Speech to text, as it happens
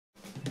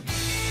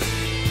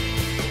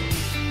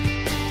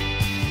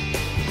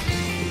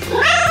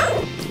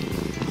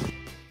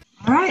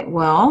right.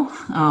 Well,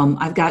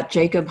 I've got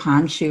Jakob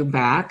Hanschu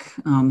back.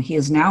 He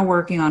is now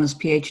working on his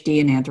PhD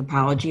in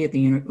anthropology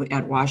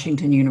at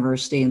Washington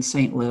University in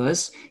St.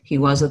 Louis. He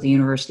was at the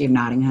University of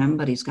Nottingham,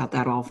 but he's got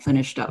that all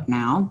finished up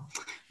now.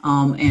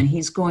 And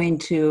he's going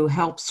to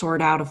help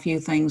sort out a few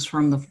things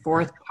from the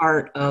fourth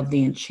part of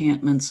the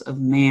Enchantments of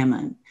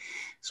Mammon.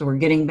 So we're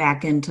getting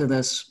back into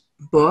this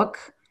book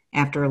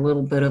after a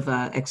little bit of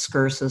an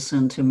excursus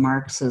into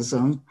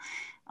Marxism.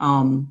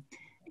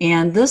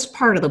 And this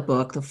part of the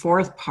book, the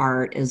fourth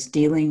part, is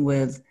dealing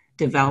with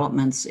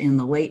developments in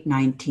the late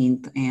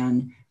 19th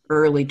and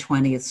early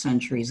 20th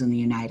centuries in the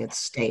United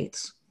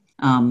States.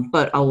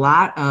 But a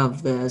lot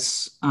of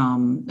this,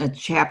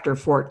 chapter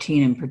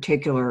 14 in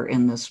particular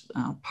in this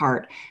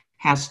part,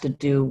 has to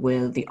do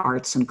with the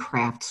arts and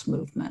crafts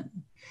movement,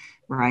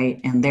 right?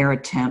 And their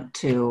attempt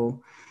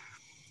to,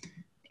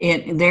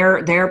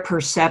 their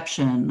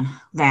perception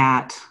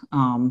that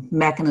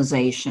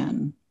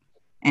mechanization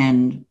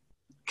and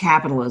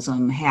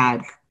capitalism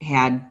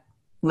had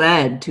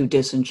led to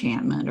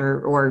disenchantment,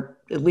 or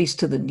at least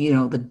to the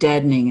the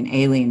deadening and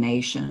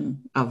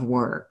alienation of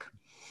work.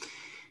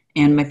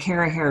 And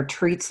McCarraher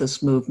treats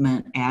this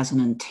movement as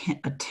an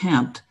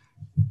attempt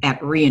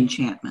at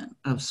re-enchantment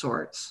of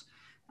sorts,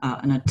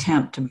 an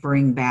attempt to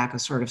bring back a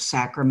sort of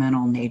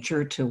sacramental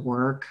nature to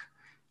work,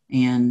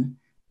 and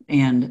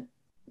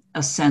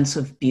a sense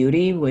of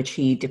beauty, which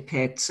he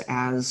depicts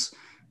as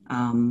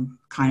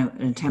kind of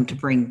an attempt to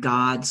bring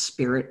God's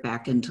spirit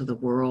back into the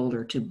world,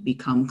 or to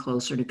become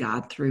closer to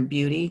God through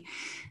beauty.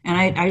 And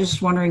I was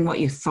just wondering what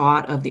you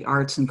thought of the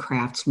arts and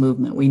crafts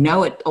movement. We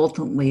know it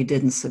ultimately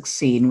didn't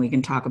succeed, and we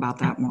can talk about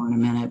that more in a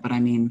minute. But I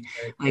mean,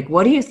 like,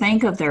 what do you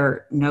think of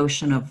their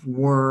notion of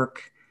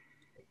work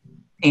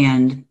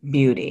and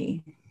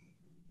beauty?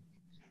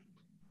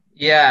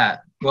 Yeah,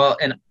 well,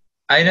 and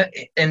I know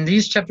in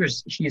these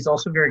chapters, he's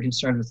also very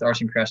concerned with the arts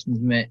and crafts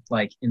movement,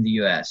 like in the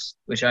U.S.,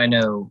 which I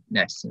know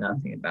next to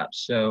nothing about.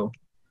 So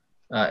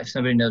if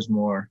somebody knows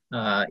more,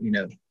 I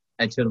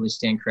totally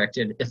stand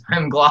corrected if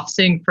I'm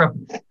glossing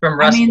from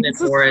Ruskin and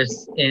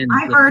Morris.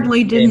 I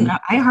hardly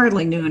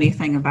knew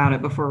anything about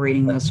it before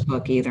reading this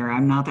book either.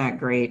 I'm not that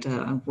great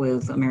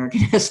with American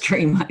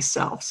history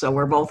myself, so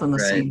we're both in the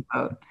same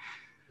boat.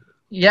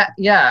 Yeah.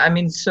 I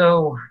mean,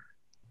 so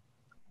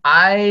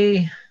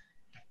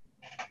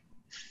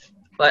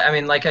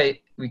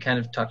we kind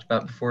of talked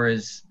about before,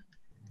 is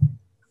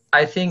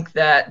I think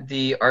that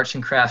the arts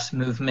and crafts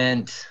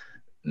movement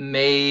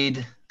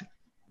made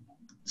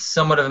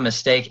somewhat of a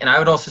mistake. And I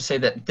would also say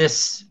that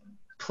this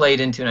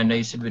played into, and I know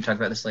you said we'd talk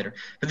about this later,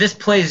 but this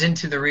plays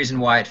into the reason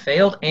why it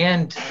failed,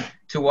 and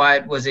to why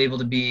it was able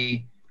to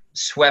be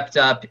swept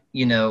up,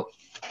 into,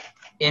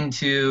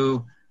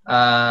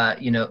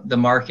 the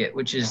market,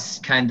 which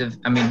is kind of,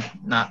 I mean,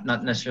 not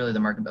necessarily the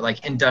market, but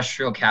like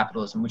industrial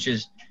capitalism, which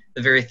is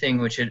the very thing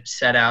which it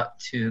set out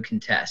to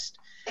contest.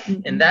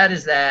 Mm-hmm. And that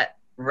is that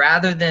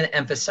rather than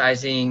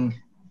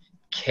emphasizing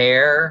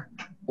care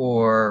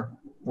or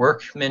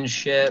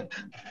workmanship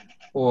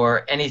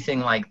or anything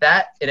like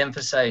that, it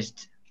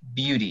emphasized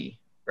beauty,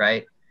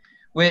 right?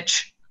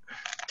 Which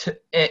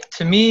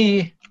to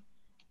me,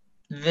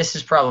 this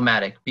is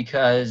problematic,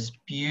 because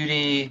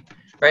beauty,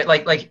 right?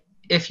 Like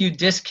if you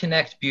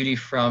disconnect beauty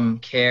from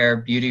care,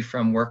 beauty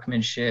from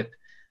workmanship,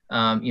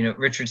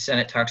 Richard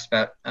Sennett talks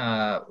about,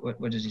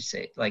 what does he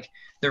say? Like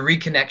the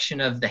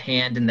reconnection of the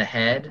hand and the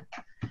head,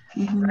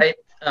 mm-hmm. right?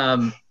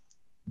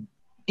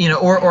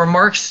 Or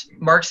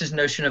Marx's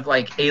notion of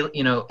like, his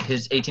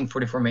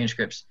 1844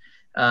 manuscripts,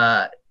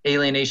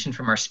 alienation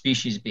from our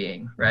species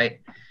being,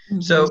 right?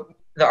 Mm-hmm. So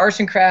the arts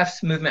and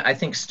crafts movement, I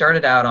think,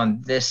 started out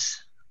on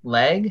this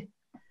leg.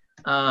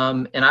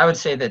 And I would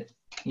say that,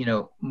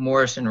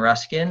 Morris and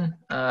Ruskin,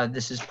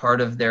 this is part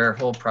of their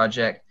whole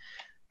project.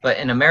 But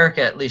in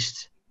America, at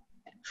least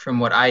from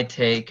what I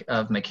take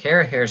of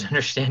McCarraher's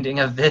understanding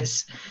of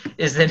this,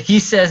 is that he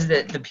says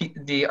that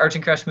the arts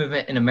and crafts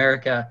movement in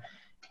America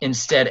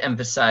instead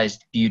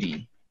emphasized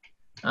beauty,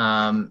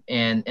 and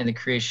the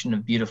creation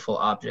of beautiful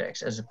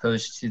objects, as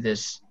opposed to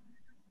this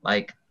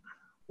like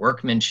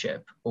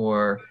workmanship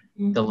or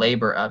mm-hmm. the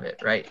labor of it,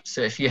 right?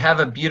 So if you have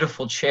a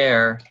beautiful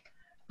chair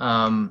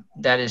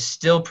that is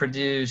still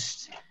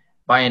produced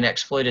by an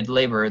exploited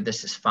laborer,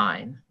 this is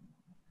fine,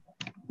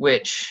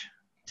 which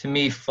to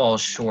me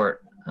falls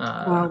short.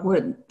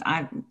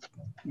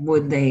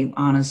 Would they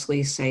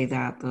honestly say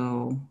that,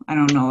 though? I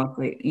don't know if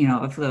they,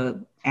 if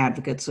the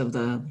advocates of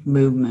the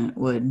movement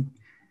would.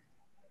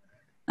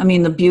 I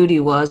mean, the beauty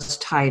was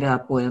tied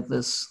up with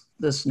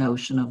this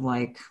notion of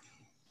like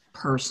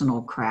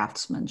personal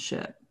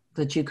craftsmanship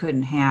that you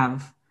couldn't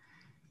have.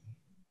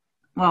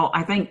 Well,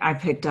 I think I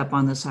picked up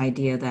on this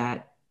idea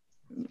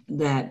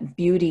that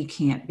beauty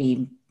can't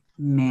be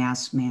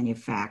mass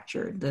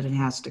manufactured, that it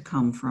has to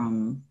come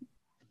from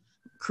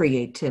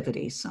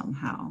creativity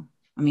somehow.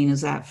 I mean,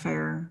 is that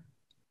fair?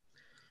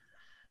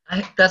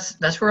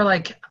 That's where,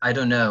 like, I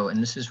don't know,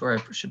 and this is where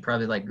I should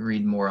probably like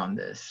read more on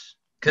this,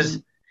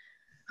 because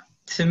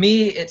to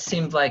me it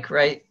seemed like,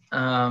 right,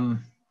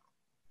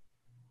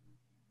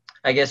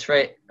 I guess,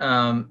 right.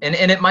 And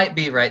it might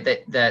be right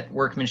that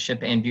workmanship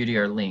and beauty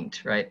are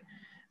linked, right?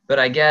 But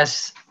I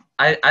guess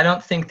I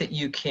don't think that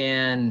you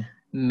can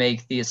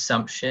make the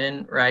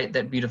assumption, right,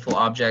 that beautiful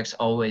objects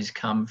always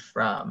come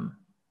from,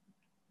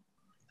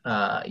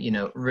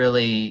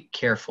 really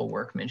careful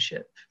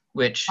workmanship,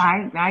 which,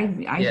 I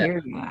yeah,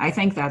 hear you. I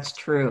think that's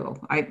true.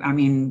 I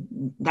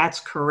mean, that's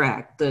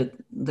correct.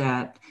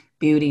 That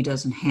beauty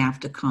doesn't have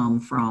to come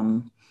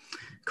from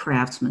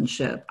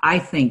craftsmanship. I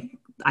think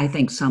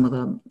some of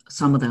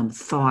them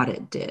thought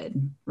it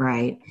did,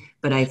 right?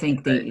 But I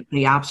think right,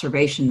 the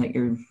observation that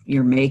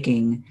you're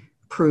making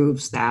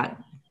proves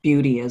that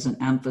beauty as an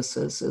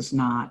emphasis is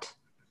not,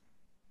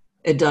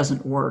 it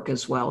doesn't work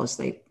as well as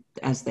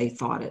they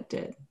thought it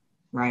did,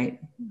 right?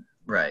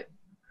 right.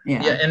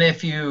 Yeah, Yeah. and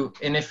if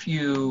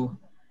you,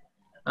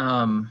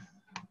 um,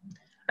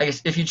 I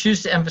guess if you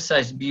choose to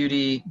emphasize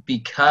beauty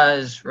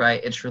because, right,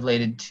 it's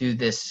related to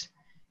this,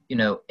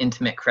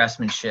 intimate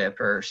craftsmanship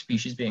or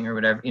species being or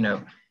whatever,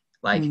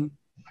 like Mm.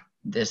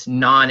 this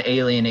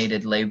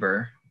non-alienated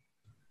labor,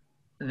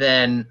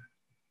 then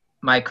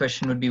my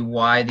question would be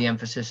why the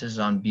emphasis is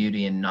on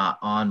beauty and not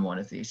on one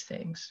of these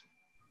things,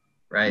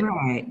 right?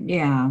 Right.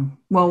 Yeah.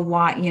 Well,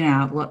 why,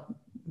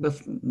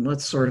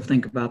 let's sort of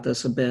think about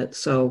this a bit.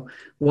 So,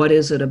 what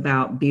is it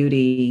about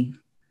beauty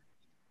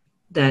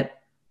that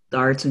the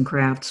arts and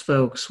crafts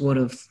folks would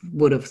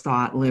have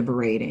thought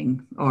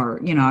liberating? Or,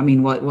 I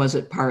mean, what was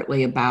it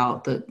partly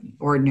about that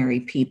ordinary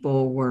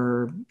people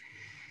were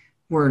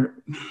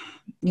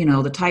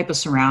the type of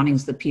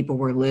surroundings that people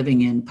were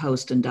living in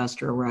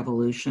post-industrial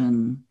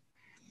revolution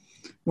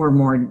were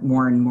more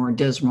and more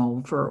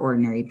dismal for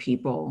ordinary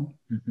people,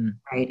 Mm-hmm.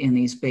 right, in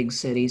these big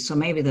cities. So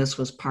maybe this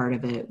was part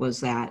of it, was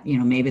that,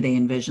 maybe they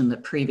envisioned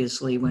that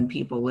previously when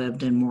people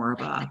lived in more of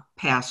a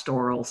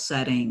pastoral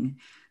setting,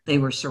 they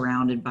were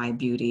surrounded by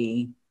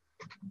beauty,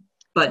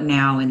 but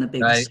now in the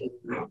big Right. city.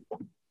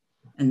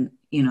 And,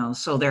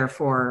 so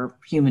therefore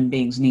human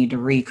beings need to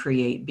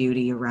recreate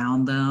beauty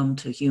around them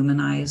to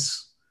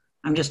humanize.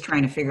 I'm just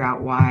trying to figure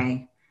out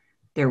why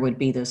there would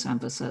be this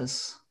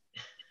emphasis.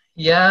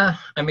 Yeah,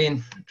 I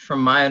mean,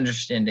 from my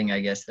understanding,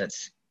 I guess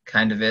that's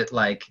kind of it.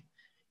 Like,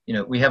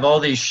 we have all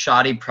these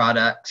shoddy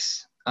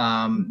products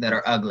that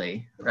are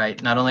ugly,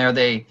 right? Not only are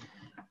they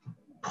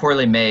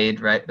poorly made,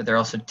 right, but they're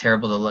also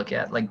terrible to look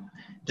at. Like,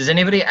 does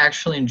anybody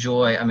actually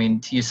enjoy, I mean,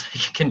 to use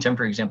like a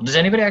contemporary example, does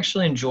anybody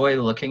actually enjoy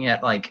looking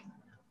at like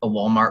a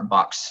Walmart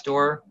box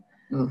store?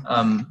 Ugh.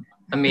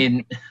 I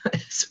mean,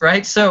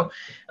 right? So,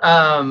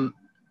 um,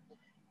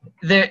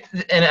 there,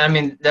 and I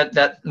mean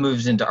that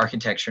moves into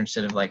architecture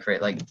instead of like,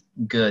 right, like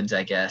goods,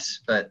 I guess.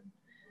 But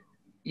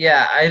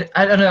yeah,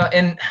 I don't know.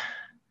 And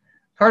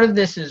part of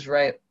this is,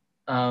 right,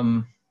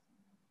 um,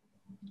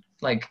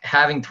 like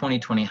having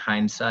 2020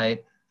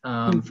 hindsight. For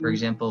Mhm.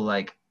 example,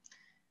 like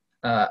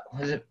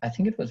was it? I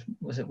think it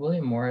was it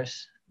William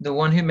Morris, the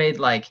one who made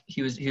like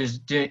he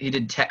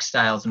did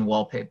textiles and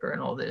wallpaper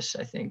and all this.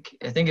 I think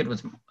it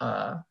was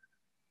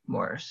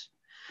Morris,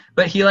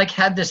 but he like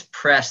had this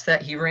press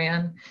that he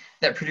ran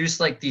that produced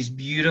like these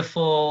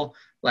beautiful,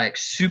 like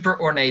super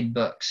ornate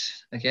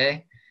books.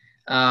 Okay,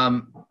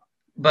 um,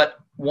 but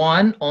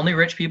one, only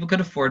rich people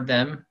could afford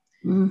them.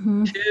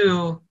 Mhm.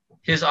 Two,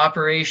 his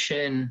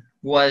operation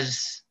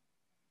was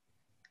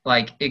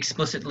like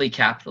explicitly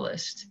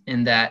capitalist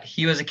in that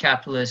he was a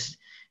capitalist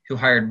who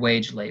hired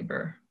wage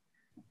labor,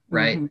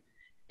 right? Mhm.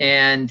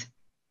 And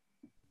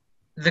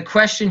the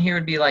question here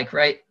would be like,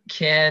 right,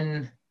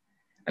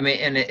 I mean,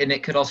 and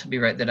it could also be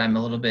right that I'm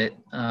a little bit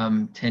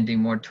tending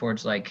more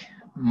towards like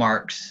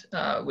Marx,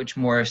 which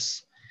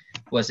Morris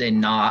was a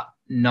not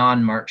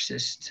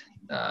non-Marxist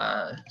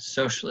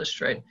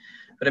socialist, right?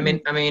 But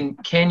I mean,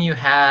 can you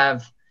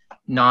have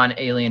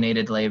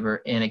non-alienated labor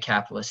in a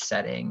capitalist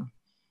setting?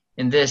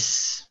 In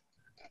this,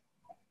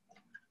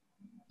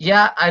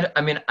 yeah,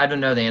 I mean, I don't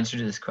know the answer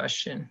to this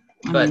question,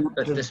 I mean,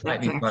 but this might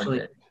that's be part of actually,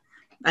 it.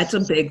 that's a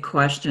big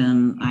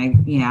question.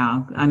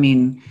 I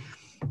mean,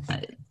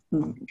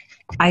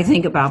 I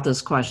think about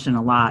this question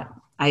a lot.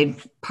 I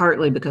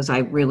partly because I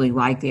really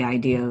like the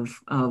idea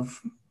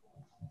of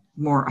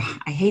more,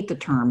 I hate the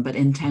term, but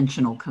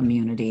intentional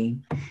community.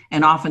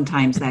 And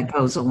oftentimes that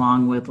goes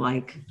along with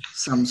like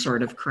some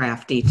sort of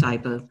crafty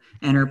type of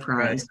Right.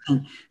 enterprise.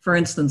 And for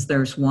instance,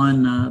 there's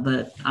one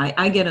that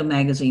I get a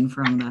magazine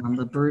from them,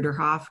 the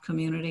Bruderhof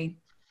community.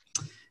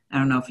 I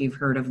don't know if you've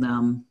heard of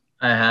them.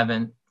 I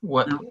haven't.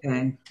 What?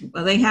 Okay.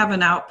 Well, they have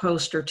an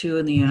outpost or two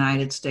in the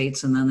United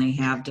States, and then they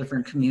have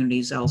different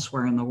communities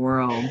elsewhere in the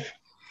world.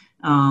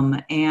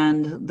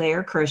 And they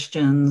are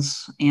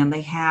Christians, and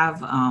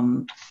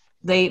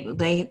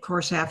they of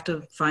course have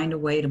to find a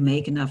way to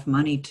make enough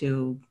money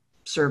to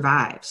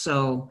survive.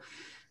 So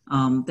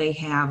they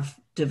have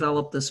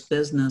developed this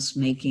business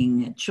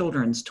making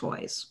children's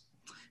toys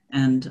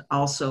and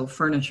also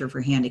furniture for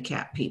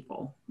handicapped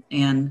people.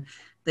 And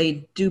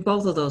they do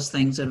both of those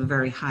things at a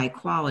very high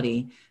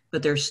quality,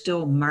 but they're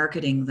still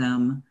marketing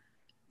them.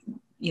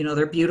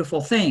 They're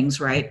beautiful things,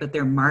 right? But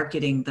they're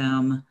marketing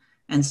them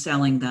and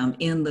selling them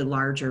in the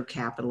larger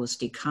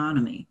capitalist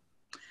economy.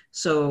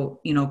 So,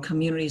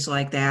 communities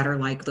like that are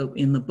like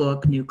in the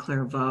book New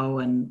Clairvaux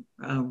and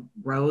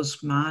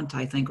Rosemont,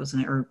 I think was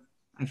or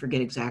I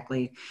forget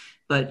exactly,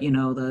 but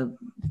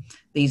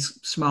these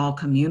small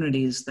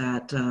communities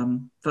that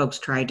folks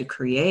tried to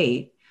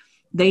create,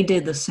 they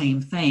did the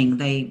same thing.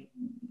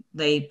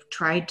 They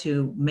tried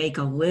to make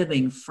a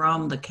living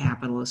from the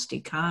capitalist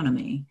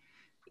economy,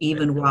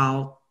 even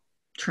while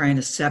trying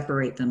to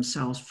separate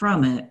themselves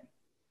from it.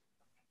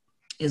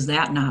 Is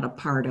that not a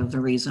part of the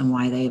reason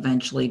why they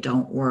eventually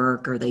don't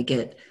work, or they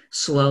get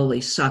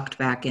slowly sucked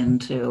back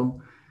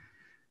into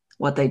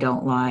what they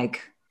don't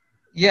like?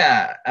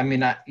 Yeah, I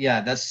mean, I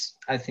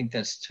think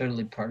that's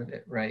totally part of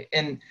it, right?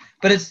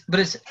 But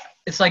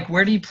it's like,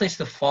 where do you place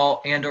the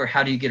fault, and or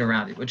how do you get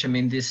around it? Which, I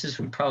mean,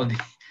 would probably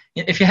be,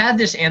 if you had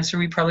this answer,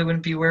 we probably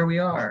wouldn't be where we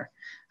are.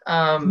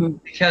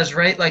 Because,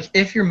 right, like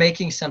if you're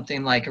making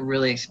something like a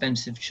really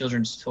expensive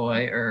children's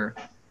toy or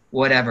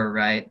whatever,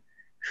 right?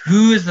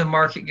 Who is the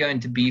market going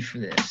to be for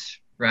this,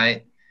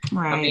 right?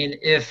 Right. I mean,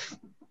 if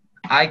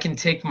I can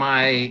take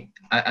I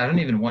don't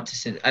even want to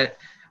say that.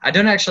 I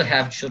don't actually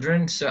have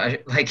children, so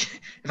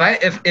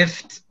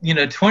if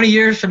 20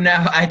 years from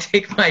now I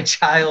take my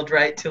child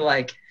right to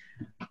like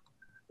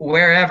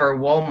wherever,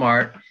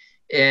 Walmart,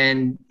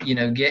 and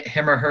get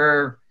him or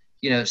her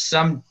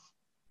some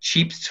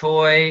cheap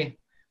toy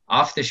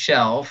off the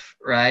shelf,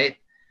 right?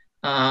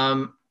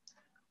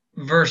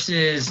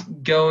 Versus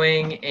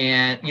going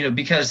and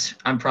because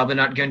I'm probably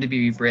not going to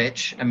be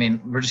rich. I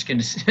mean, we're just going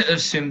to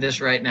assume this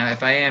right now.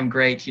 If I am,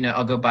 great,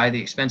 I'll go buy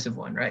the expensive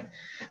one, right?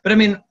 But I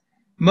mean,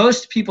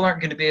 most people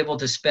aren't going to be able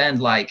to spend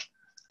like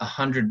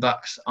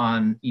 $100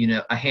 on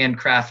a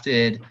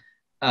handcrafted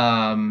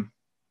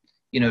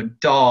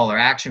doll or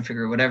action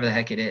figure or whatever the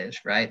heck it is,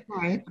 right?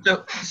 Right.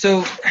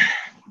 So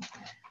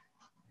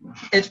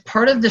it's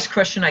part of this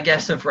question, I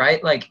guess, of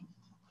right, like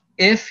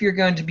if you're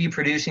going to be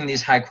producing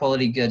these high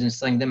quality goods and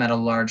selling them at a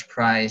large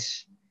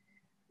price,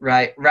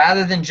 right,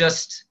 rather than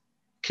just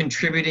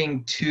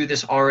contributing to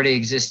this already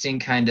existing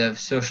kind of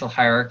social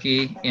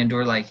hierarchy and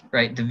or like,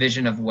 right,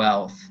 division of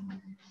wealth,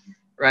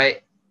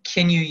 right,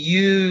 can you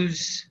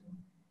use,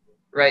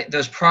 right,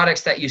 those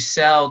products that you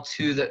sell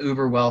to the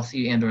uber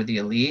wealthy and or the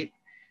elite,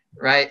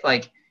 right,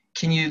 like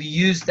can you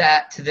use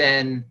that to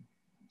then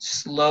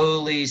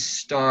slowly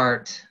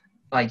start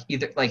like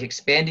either like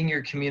expanding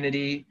your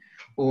community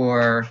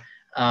or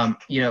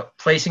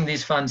placing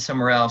these funds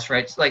somewhere else,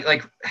 right?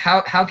 Like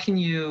how can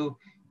you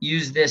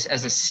use this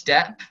as a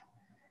step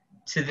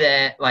to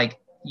then like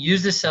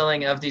use the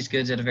selling of these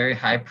goods at a very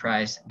high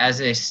price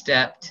as a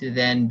step to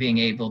then being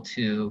able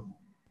to,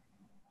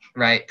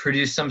 right,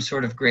 produce some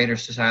sort of greater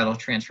societal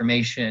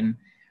transformation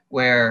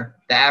where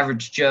the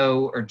average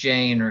Joe or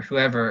Jane or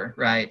whoever,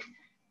 right,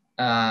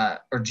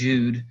 or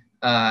Jude,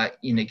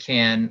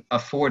 can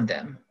afford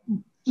them.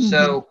 Mm-hmm.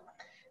 So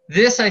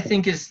this, I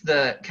think, is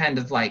the kind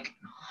of like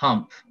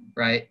hump,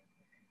 right?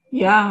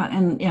 Yeah,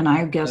 and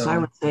I guess I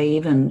would say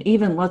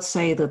even let's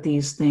say that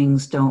these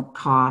things don't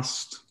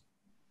cost,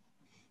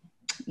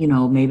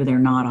 maybe they're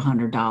not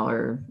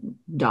 $100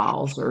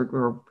 dolls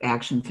or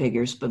action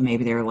figures, but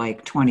maybe they're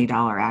like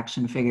 $20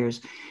 action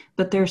figures,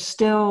 but they're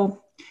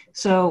still,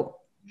 so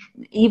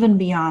even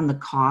beyond the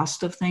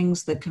cost of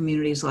things that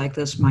communities like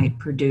this might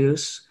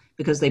produce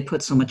because they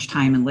put so much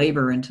time and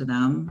labor into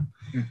them.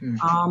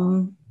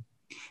 Mm-hmm.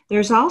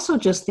 There's also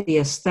just the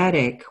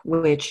aesthetic,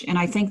 and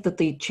I think that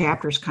the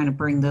chapters kind of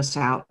bring this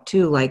out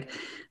too, like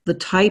the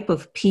type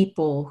of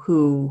people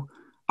who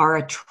are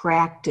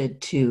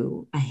attracted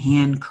to a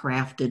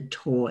handcrafted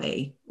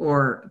toy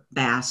or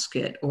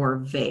basket or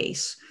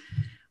vase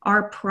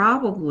are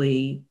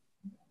probably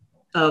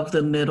of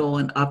the middle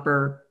and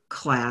upper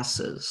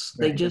classes.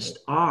 Right. They just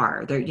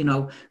are. They're,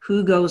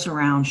 who goes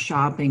around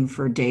shopping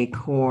for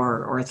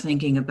decor or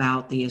thinking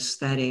about the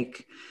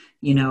aesthetic,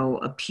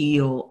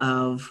 appeal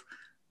of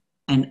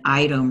an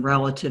item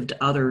relative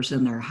to others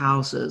in their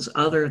houses,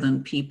 other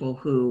than people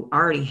who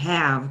already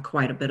have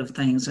quite a bit of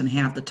things and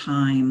have the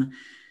time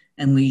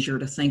and leisure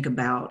to think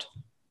about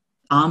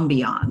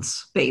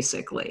ambiance,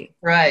 basically.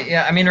 Right.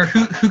 Yeah. I mean, or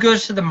who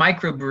goes to the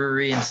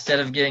microbrewery instead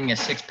of getting a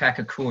 6-pack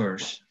of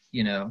Coors,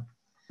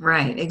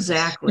 Right,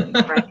 exactly.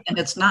 Right. And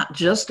it's not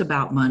just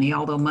about money,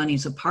 although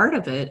money's a part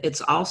of it.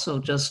 It's also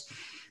just,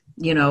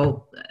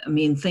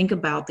 think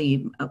about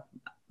the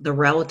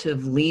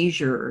relative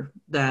leisure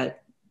that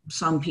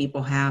some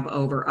people have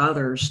over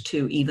others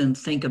to even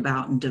think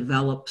about and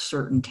develop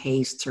certain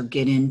tastes or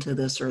get into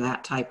this or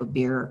that type of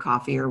beer or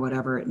coffee or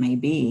whatever it may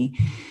be.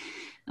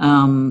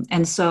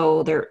 And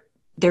so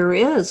there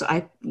is,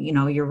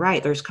 you're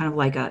right. There's kind of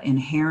like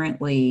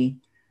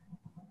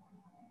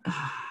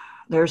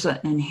there's an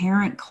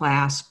inherent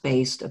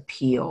class-based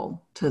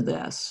appeal to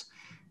this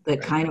that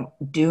right. kind of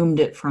doomed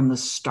it from the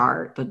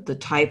start. But the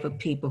type of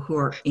people who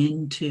are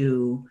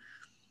into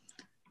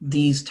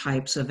these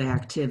types of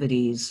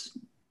activities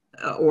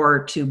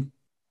or to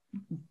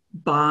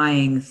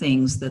buying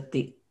things that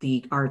the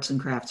arts and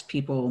crafts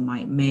people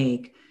might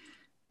make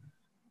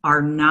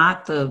are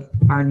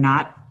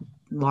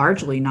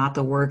largely not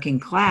the working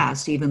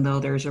class, even though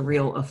there's a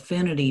real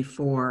affinity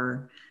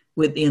for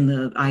within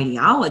the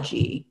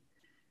ideology,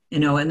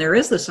 and there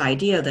is this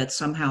idea that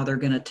somehow they're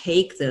going to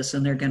take this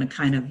and they're going to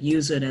kind of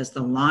use it as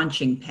the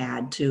launching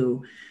pad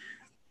to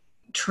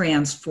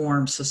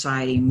transform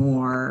society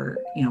more,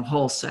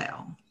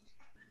 wholesale.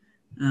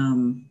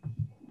 I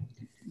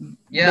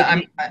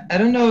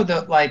don't know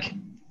that, like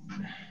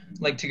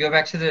to go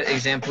back to the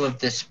example of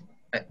this,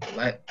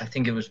 I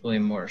think it was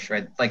William Morris,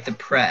 right? Like the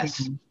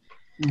press,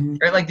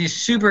 right? Like these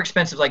super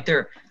expensive, like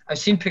I've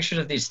seen pictures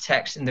of these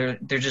texts and they're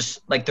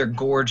just like, they're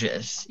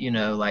gorgeous,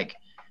 like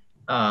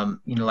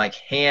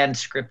hand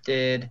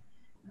scripted,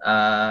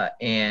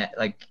 and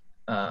like,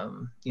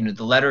 the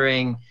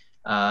lettering,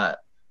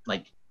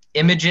 like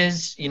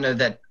images,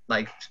 that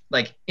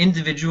like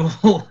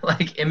individual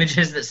like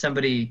images that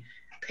somebody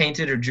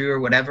painted or drew or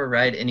whatever,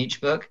 right, in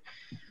each book,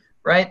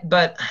 right?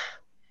 But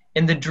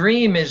and the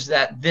dream is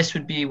that this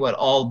would be what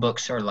all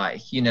books are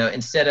like,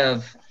 instead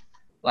of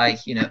like,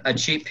 a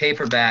cheap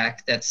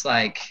paperback that's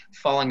like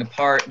falling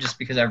apart just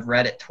because I've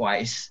read it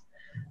twice.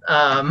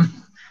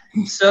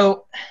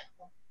 So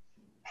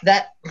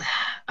that,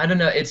 I don't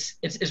know, it's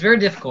very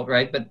difficult,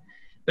 right? But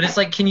it's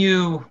like,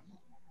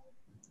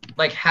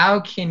 how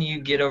can you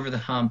get over the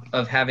hump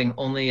of having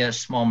only a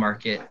small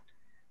market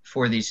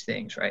for these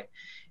things, right?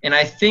 And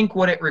I think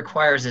what it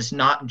requires is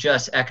not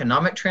just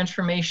economic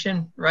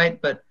transformation,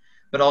 right? But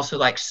also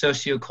like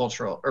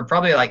sociocultural, or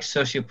probably like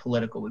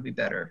sociopolitical would be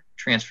better,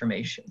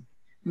 transformation,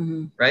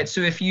 right?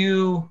 So if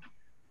you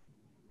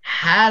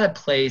had a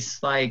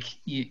place like,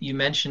 you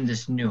mentioned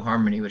this New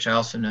Harmony, which I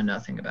also know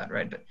nothing about,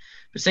 right? But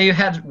say you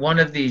had one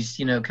of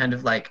these, kind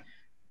of like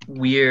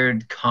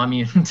weird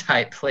commune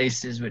type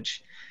places,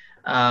 which,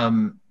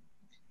 they're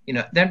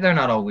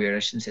not all weird, I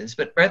shouldn't say this,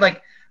 but right,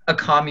 like a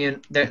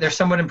commune, they're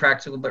somewhat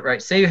impractical, but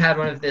right, say you had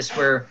one of this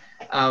where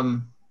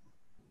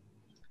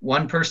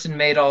one person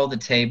made all the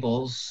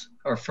tables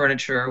or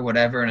furniture or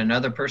whatever, and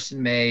another person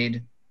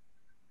made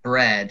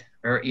bread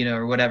or,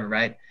 or whatever,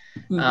 right?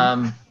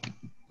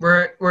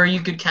 Where you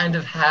could kind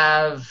of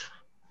have,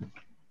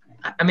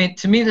 I mean,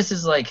 to me, this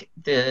is like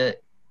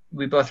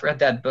we both read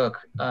that book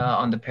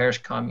on the parish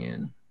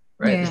commune,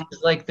 right? Yeah. This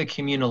is like the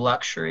communal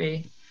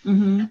luxury.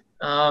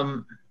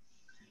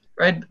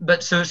 Right,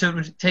 but so it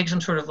would take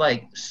some sort of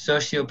like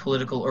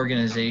socio-political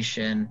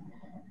organization,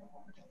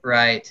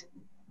 right,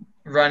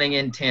 running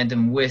in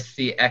tandem with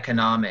the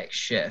economic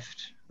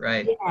shift,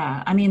 right?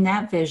 Yeah, I mean,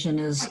 that vision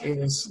is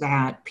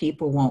that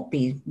people won't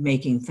be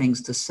making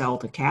things to sell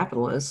to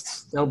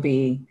capitalists. They'll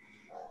be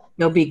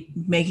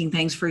making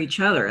things for each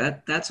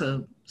other.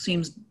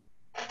 Seems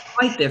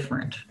quite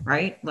different,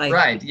 right? Like,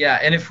 right, yeah.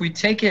 And if we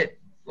take it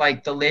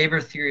like the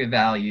labor theory of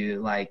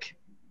value, like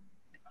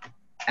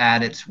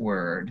at its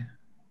word,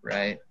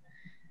 right,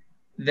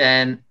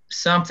 then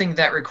something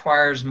that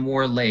requires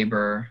more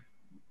labor,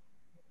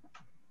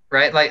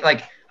 right,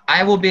 like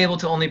I will be able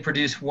to only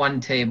produce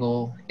one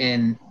table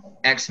in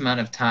X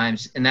amount of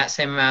times, and that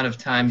same amount of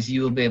times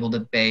you will be able to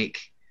bake.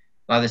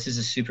 Wow, this is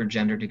a super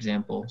gendered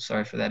example.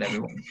 Sorry for that,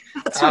 everyone.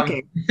 That's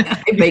okay.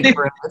 I bake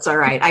furniture. It's all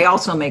right. I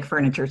also make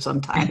furniture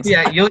sometimes.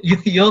 Yeah,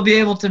 you'll be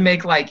able to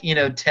make like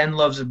 10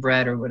 loaves of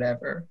bread or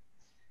whatever,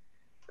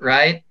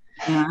 right?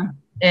 Yeah.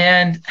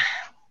 And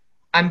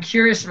I'm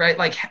curious, right,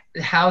 like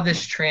how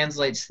this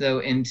translates though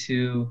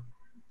into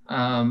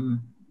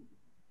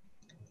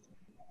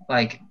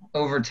like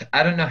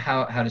I don't know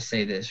how to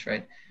say this,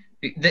 right?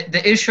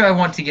 The issue I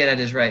want to get at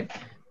is, right,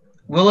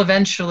 will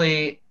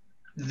eventually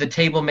the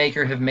table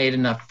maker have made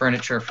enough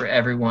furniture for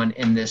everyone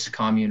in this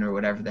commune or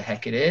whatever the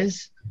heck it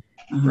is,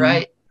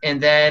 right?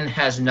 And then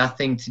has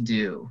nothing to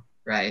do,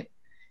 right?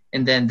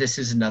 And then this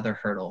is another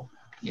hurdle.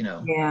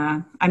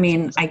 Yeah, I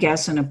mean, I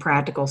guess in a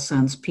practical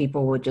sense,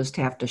 people would just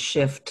have to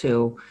shift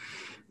to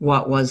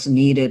what was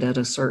needed at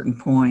a certain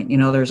point.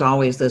 There's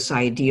always this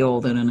ideal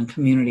that in a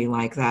community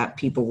like that,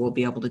 people will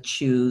be able to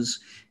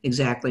choose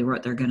exactly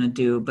what they're going to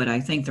do. But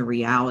I think the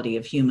reality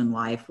of human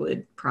life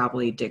would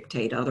probably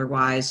dictate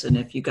otherwise. And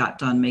if you got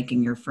done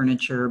making your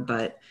furniture,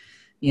 but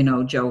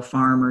Joe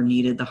Farmer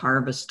needed the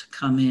harvest to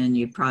come in,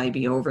 you'd probably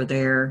be over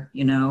there,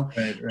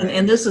 Right.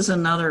 And this is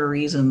another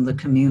reason the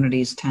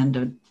communities tend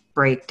to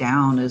break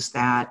down, is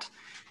that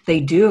they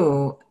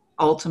do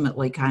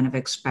ultimately kind of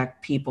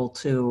expect people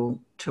to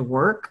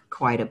work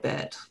quite a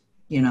bit,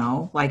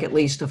 like at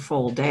least a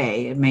full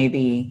day. It may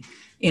be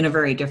in a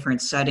very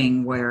different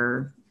setting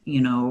where,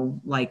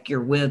 like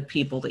you're with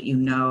people that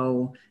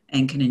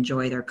and can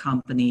enjoy their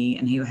company,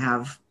 and you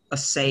have a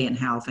say in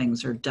how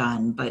things are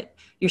done, but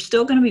you're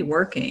still going to be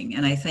working.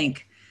 And I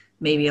think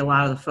maybe a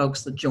lot of the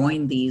folks that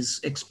joined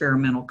these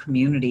experimental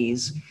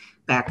communities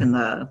back in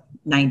the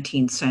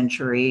 19th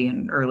century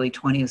and early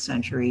 20th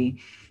century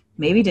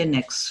maybe didn't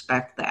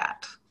expect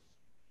that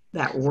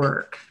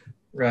work.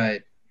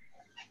 Right.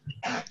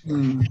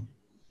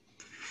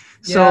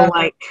 So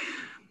like,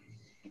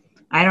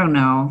 I don't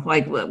know,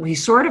 like we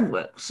sort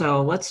of,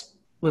 so let's,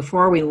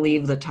 before we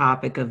leave the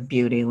topic of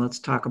beauty, let's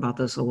talk about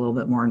this a little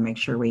bit more and make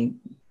sure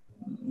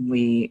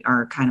we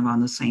are kind of on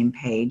the same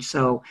page.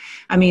 So,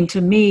 I mean,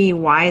 to me,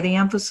 why the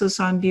emphasis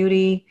on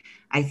beauty?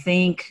 I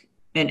think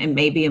and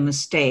maybe a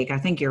mistake. I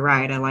think you're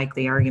right. I like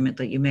the argument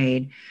that you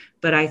made,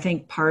 but I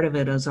think part of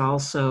it is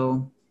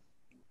also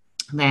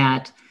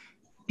that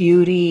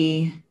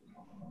beauty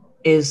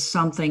is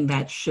something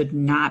that should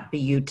not be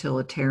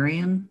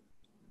utilitarian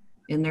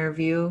in their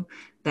view,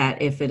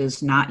 that if it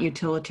is not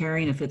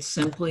utilitarian, if it's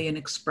simply an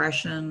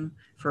expression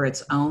for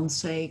its own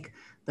sake,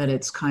 that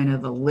it's kind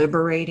of a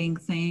liberating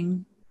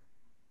thing.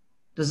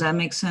 Does that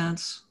make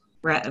sense?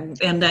 Right.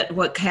 And that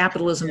what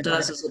capitalism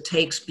does is it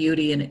takes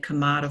beauty and it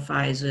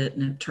commodifies it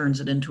and it turns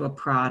it into a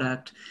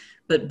product.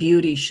 But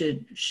beauty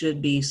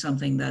should be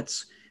something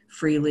that's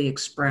freely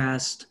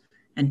expressed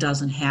and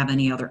doesn't have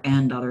any other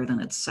end other than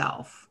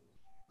itself.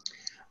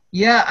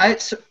 Yeah,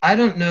 I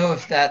don't know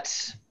if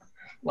that's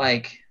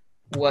like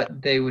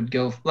what they would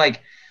go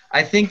like.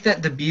 I think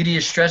that the beauty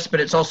is stressed, but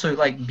it's also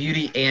like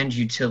beauty and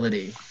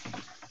utility.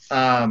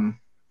 Okay.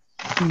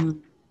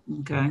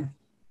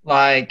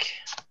 Like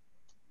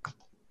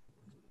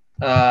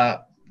on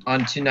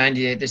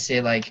 298, they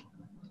say like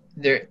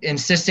they're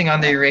insisting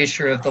on the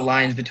erasure of the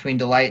lines between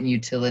delight and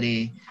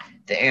utility.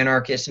 The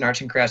anarchist and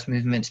arts and crafts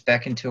movements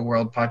beckon to a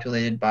world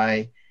populated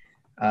by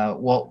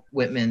Walt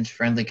Whitman's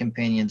friendly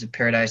companions, a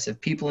paradise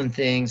of people and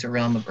things, a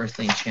realm of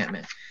earthly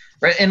enchantment.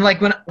 Right. And like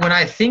when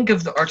I think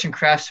of the arts and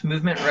crafts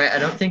movement, right, I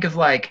don't think of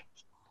like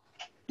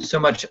so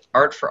much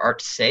art for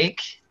art's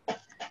sake.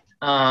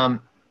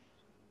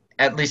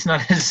 At least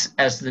not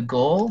as the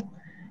goal.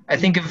 I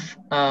think of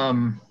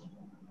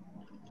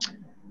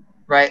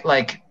right,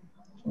 like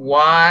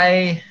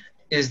why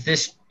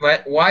this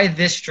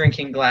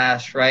drinking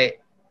glass, right,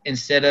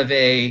 instead of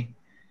a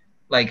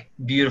like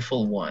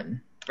beautiful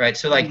one, right?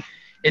 So like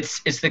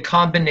it's the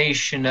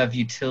combination of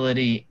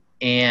utility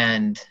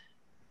and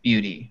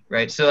beauty,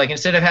 right? So like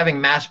instead of having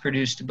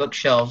mass-produced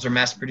bookshelves or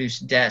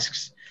mass-produced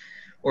desks,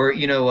 or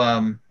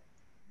William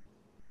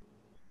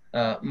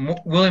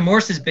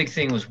Morris's big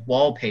thing was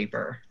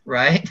wallpaper,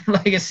 right?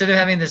 Like instead of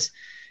having this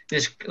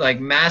like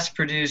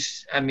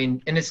mass-produced, I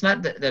mean, and it's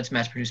not that's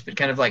mass-produced, but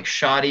kind of like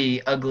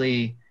shoddy,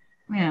 ugly,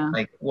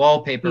 like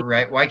wallpaper,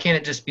 right? Why can't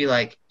it just be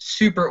like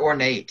super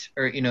ornate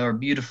or or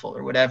beautiful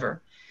or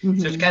whatever? So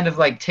it's kind of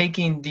like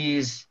taking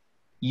these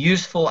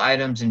useful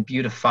items and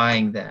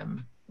beautifying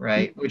them,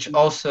 right? Which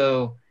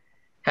also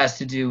has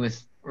to do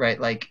with, right,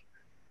 like,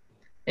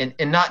 and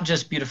not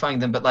just beautifying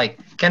them, but like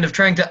kind of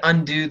trying to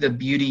undo the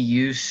beauty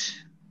use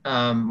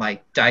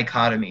like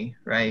dichotomy,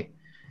 right?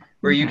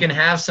 Where you can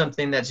have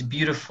something that's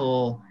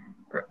beautiful,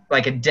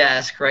 like a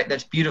desk, right?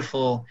 That's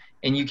beautiful,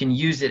 and you can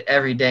use it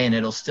every day, and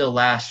it'll still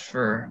last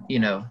for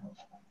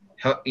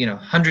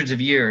hundreds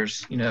of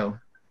years,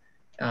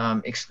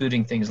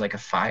 excluding things like a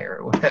fire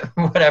or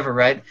whatever,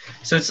 right?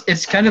 So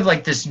it's kind of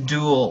like this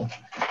dual,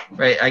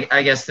 right?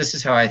 I guess this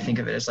is how I think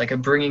of it. It's like a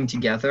bringing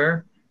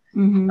together,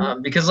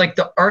 because like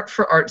the art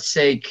for art's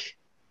sake,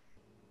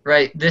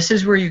 right? This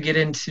is where you get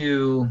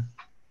into,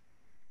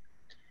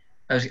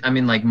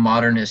 like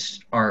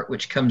modernist art,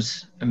 which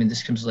comes,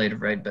 this comes later,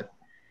 right? But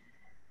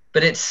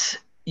it's,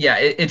 yeah,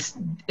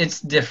 it's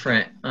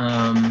different.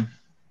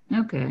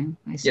 Okay,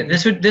 I see. Yeah,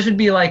 this would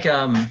be like,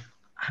 I'm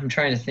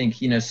trying to think,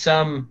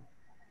 some,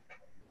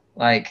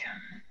 like,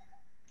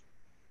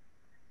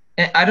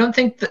 I don't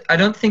think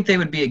they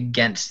would be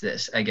against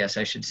this, I guess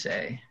I should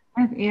say.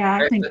 Yeah,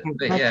 I think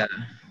yeah,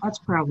 that's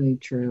probably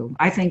true.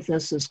 I think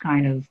this is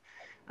kind of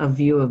a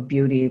view of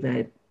beauty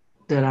that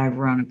I've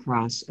run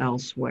across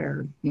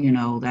elsewhere.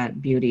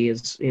 That beauty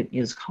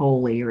is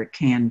holy, or it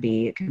can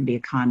be a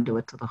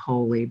conduit to the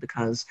holy,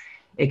 because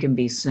it can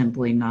be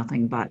simply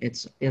nothing but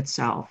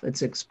itself,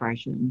 its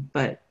expression.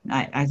 But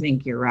I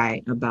think you're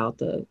right about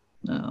the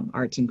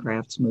arts and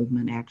crafts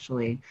movement,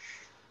 actually.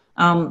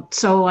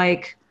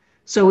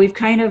 So we've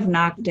kind of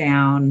knocked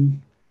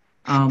down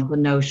the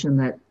notion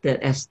that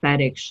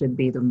aesthetics should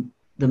be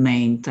the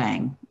main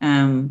thing.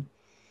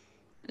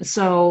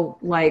 So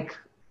like,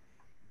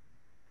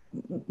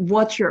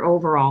 what's your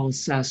overall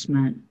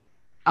assessment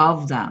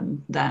of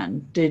them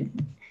then?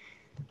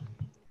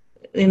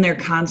 In their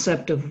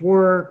concept of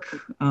work,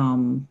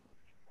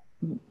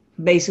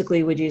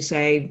 basically, would you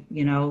say,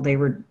 they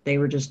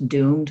were just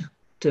doomed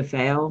to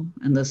fail,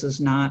 and this is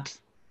not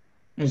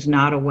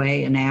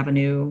an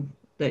avenue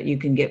that you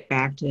can get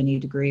back to any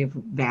degree of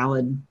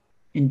valid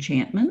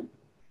enchantment?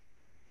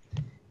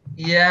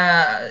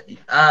 Yeah.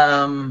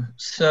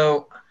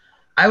 So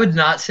I would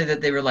not say that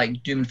they were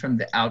like doomed from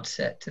the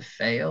outset to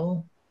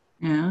fail.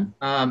 Yeah.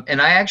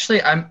 And I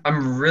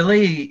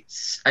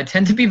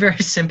tend to be very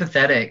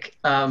sympathetic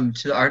to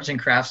the arts and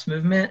crafts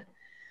movement.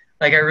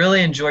 Like I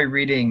really enjoy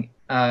reading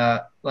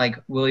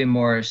like William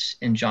Morris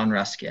and John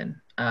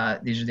Ruskin.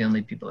 These are the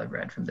only people I've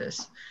read from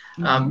this.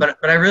 But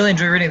I really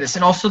enjoy reading this,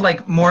 and also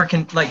like more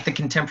like the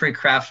contemporary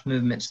craft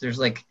movements. There's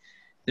like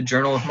the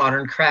Journal of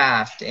Modern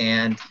Craft,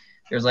 and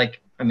there's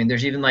like,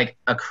 there's even like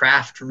a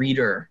craft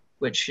reader,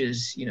 which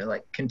is,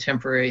 like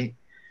contemporary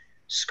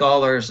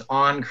scholars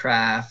on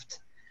craft.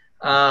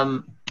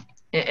 And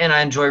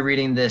I enjoy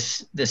reading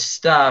this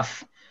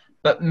stuff,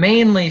 but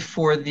mainly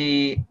for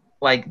the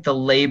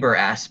labor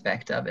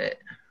aspect of it,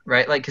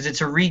 right? Like, cause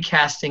it's a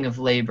recasting of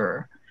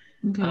labor.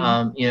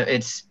 Okay.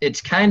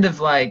 It's kind of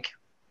like,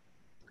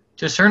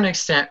 to a certain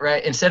extent,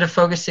 right, instead of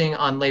focusing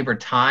on labor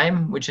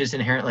time, which is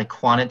inherently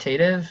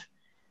quantitative,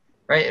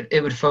 right,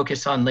 it would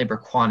focus on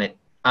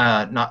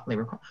not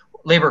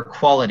labor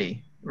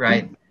quality,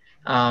 right?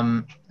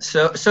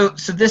 So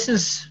this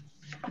is,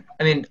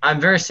 I mean, I'm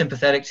very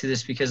sympathetic to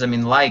this because, I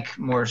mean, like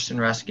Morrison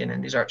Ruskin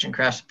and these arts and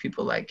crafts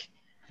people, like,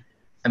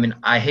 I mean,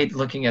 I hate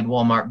looking at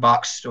Walmart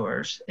box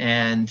stores,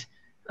 and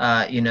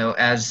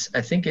as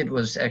I think it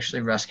was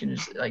actually Ruskin,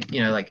 is like,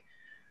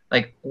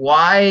 like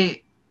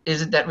why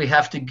is it that we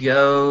have to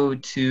go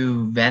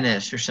to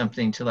Venice or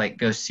something to like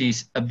go see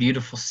a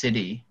beautiful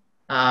city?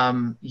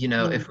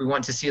 If we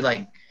want to see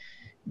like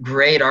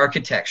great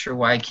architecture,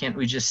 why can't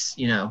we just,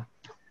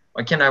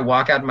 why can't I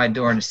walk out my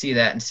door and see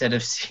that instead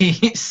of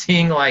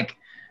seeing like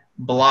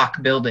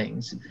block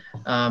buildings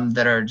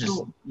that are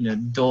just,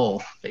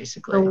 dull,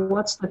 basically? So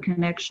what's the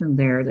connection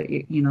there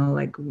that,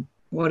 like,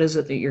 what is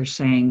it that you're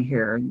saying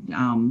here?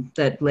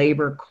 That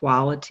labor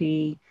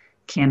quality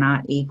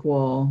cannot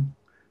equal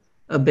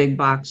a big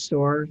box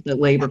store, that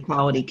labor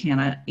quality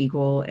cannot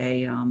equal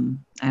a, I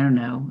don't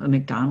know, a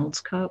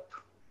McDonald's cup?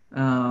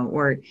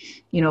 Or,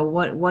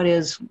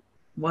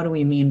 what do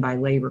we mean by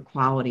labor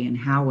quality, and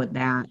how would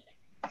that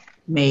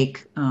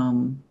make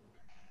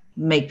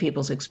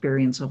people's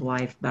experience of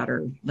life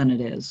better than it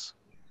is?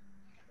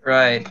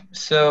 Right.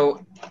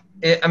 So,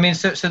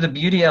 so the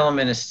beauty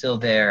element is still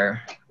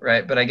there,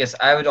 right? But I guess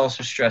I would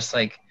also stress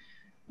like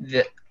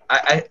that.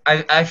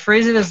 I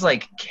phrase it as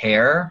like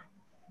care,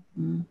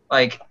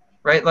 like,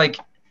 right, like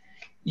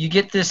you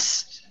get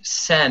this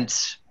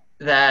sense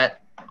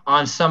that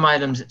on some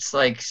items it's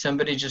like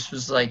somebody just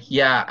was like,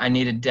 yeah, I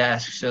need a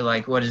desk. So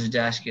like, what is a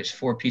desk? It's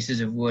 4 pieces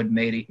of wood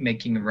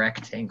making a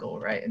rectangle,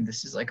 right? And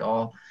this is like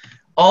all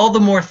the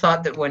more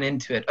thought that went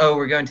into it. Oh,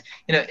 we're going to,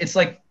 it's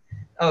like,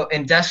 oh,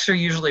 and desks are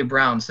usually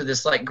brown. So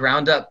this like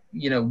ground up,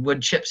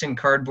 wood chips and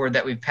cardboard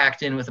that we've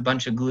packed in with a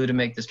bunch of glue to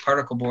make this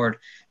particle board.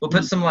 We'll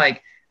put some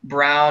like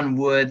brown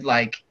wood,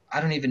 like, I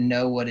don't even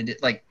know what it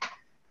is, like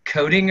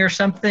coating or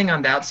something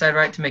on the outside,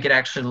 right, to make it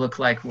actually look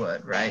like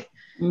wood, right?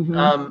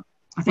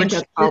 I think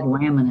that's called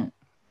laminate.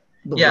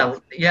 Yeah,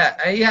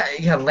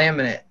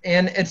 laminate.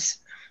 And it's,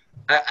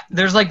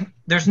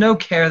 there's no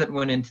care that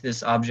went into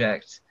this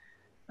object.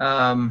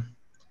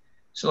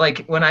 So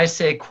like when I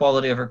say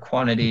quality over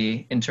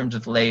quantity in terms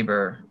of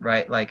labor,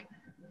 right, like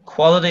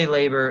quality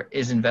labor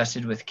is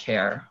invested with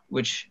care,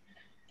 which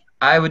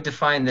I would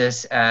define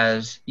this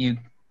as you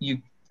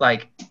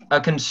like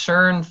a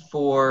concern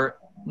for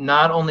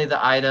not only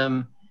the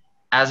item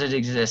as it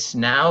exists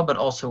now, but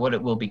also what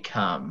it will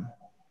become,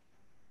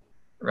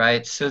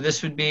 right? So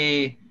this would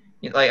be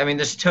like, I mean,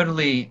 this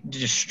totally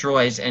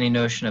destroys any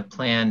notion of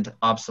planned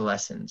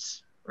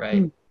obsolescence,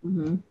 right?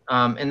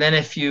 And then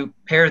if you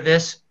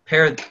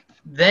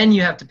then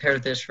you have to pair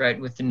this, right,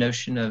 with the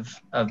notion of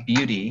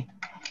beauty.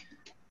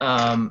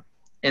 And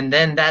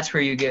then that's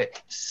where you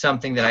get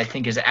something that I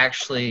think is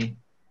actually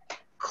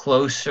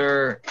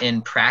closer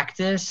in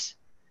practice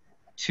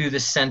to the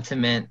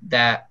sentiment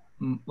that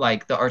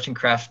like the arts and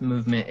crafts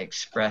movement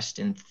expressed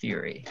in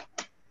theory.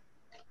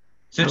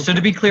 So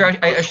to be clear,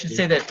 I should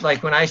say that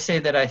like when I say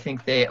that I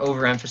think they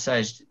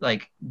overemphasized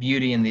like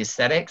beauty and the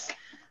aesthetics,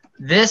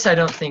 this I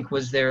don't think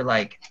was their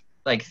like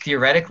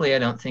theoretically, I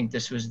don't think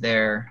this was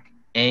their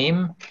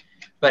aim,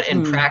 but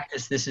in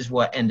practice, this is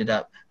what ended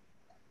up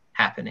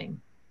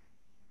happening.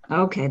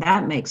 Okay,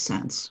 that makes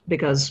sense,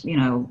 because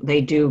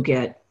they do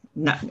get,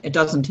 it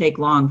doesn't take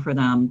long for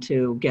them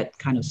to get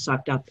kind of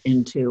sucked up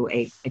into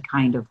a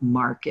kind of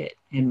market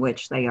in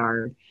which they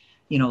are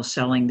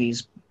selling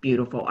these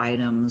beautiful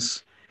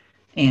items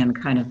and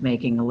kind of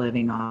making a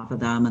living off of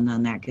them, and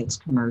then that gets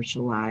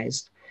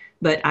commercialized.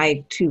 But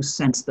I too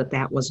sense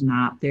that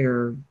wasn't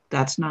their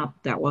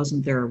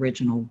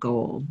original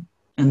goal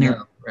and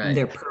their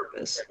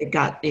purpose. It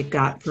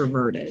got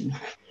perverted.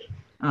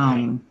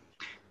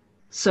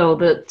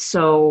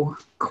 So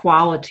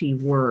quality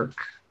work.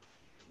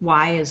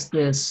 Why is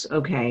this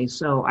okay?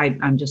 So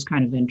I'm just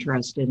kind of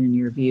interested in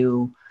your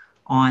view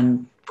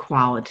on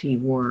quality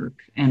work,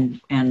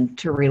 and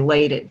to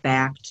relate it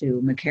back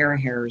to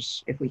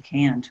McCarraher's, if we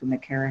can, to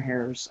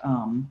McCarraher's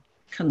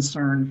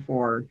concern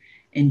for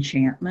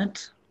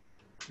enchantment,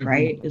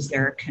 right? Is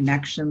there a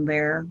connection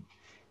there?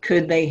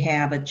 Could they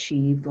have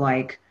achieved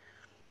like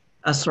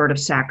a sort of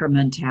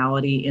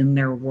sacramentality in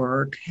their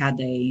work had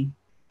they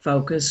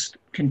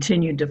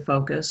continued to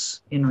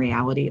focus in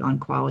reality on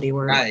quality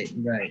work? Right,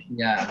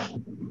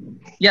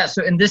 yeah.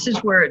 So, and this is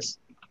where it's,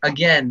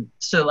 again,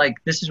 so like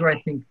this is where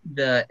I think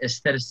the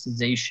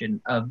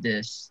aestheticization of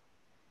this,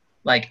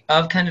 like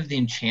of kind of the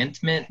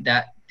enchantment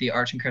that the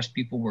arts and crafts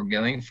people were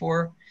going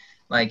for,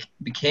 like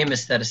became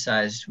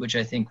aestheticized, which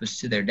I think was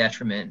to their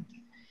detriment.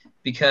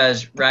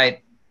 Because,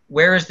 right,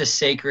 where is the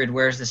sacred,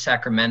 where is the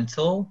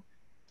sacramental,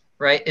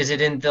 right? Is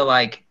it in the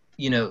like,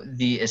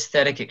 the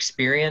aesthetic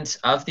experience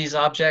of these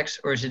objects,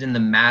 or is it in the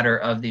matter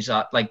of these,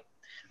 like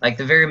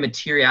the very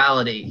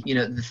materiality,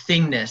 the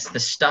thingness, the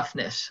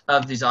stuffness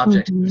of these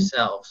objects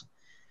themselves,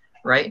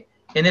 right?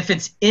 And if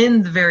it's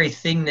in the very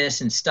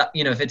thingness and stuff,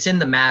 you know, if it's in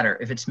the matter,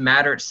 if it's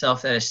matter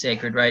itself that is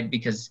sacred, right?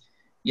 Because,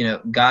 you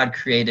know, God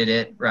created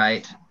it,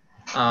 right?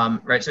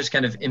 Right. So it's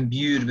kind of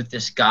imbued with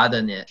this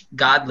godliness,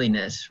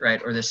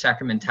 right? Or this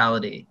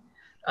sacramentality,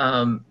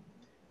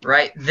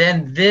 right?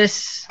 Then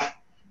this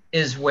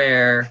is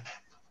where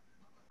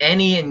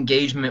any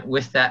engagement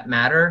with that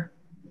matter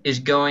is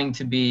going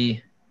to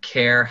be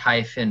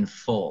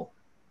care-full,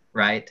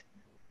 right?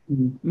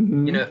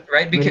 Mm-hmm. You know,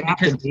 right?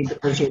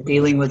 Because you're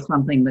dealing with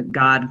something that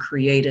God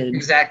created.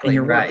 Exactly,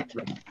 right.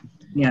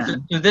 Yeah.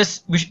 So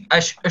this, I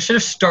should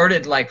have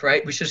started like,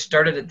 right? We should have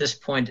started at this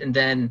point and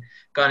then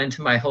gone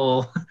into my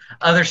whole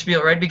other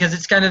spiel, right? Because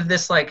it's kind of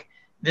this like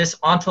this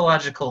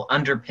ontological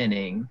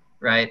underpinning,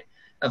 right?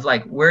 Of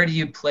like, where do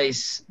you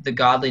place the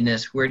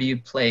godliness? Where do you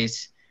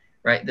place,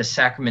 right, the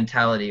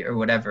sacramentality or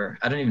whatever?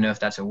 I don't even know if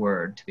that's a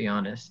word, to be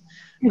honest.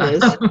 It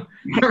is.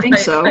 I think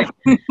so. Like,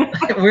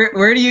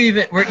 where do you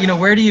even,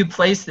 where do you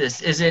place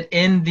this? Is it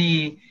in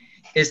the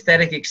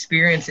aesthetic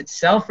experience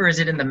itself, or is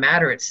it in the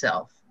matter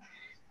itself?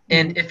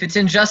 And if it's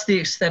in just the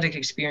aesthetic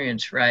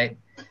experience, right,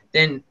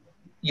 then,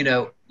 you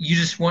know, you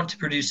just want to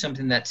produce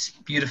something that's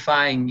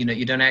beautifying. You know,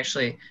 you don't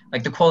actually,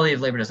 like, the quality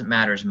of labor doesn't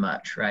matter as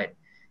much, right?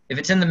 If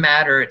it's in the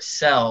matter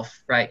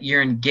itself, right,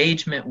 your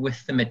engagement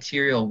with the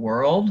material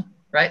world,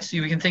 right? So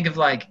we can think of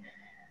like,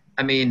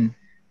 I mean,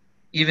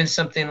 even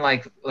something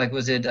like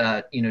was it,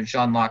 you know,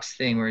 John Locke's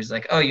thing where he's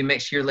like, oh, you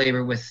mix your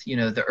labor with, you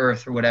know, the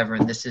earth or whatever,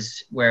 and this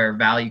is where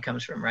value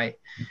comes from, right?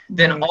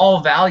 Then all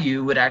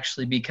value would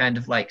actually be kind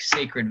of like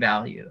sacred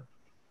value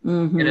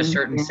in a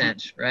certain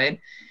sense,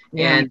 right?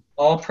 Yeah. And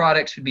all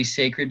products would be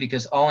sacred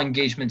because all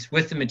engagements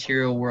with the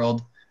material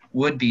world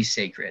would be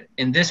sacred.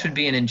 And this would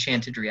be an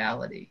enchanted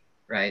reality,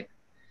 right?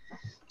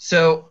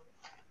 So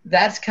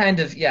that's kind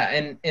of, yeah,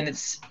 and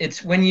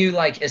it's when you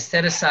like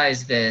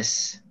aestheticize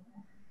this,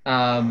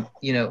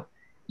 you know,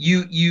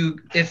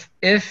 if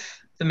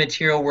the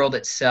material world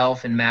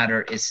itself and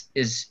matter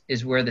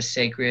is where the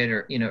sacred,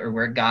 or, you know, or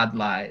where God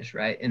lies,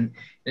 right? And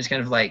it's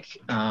kind of like,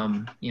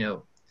 you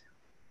know,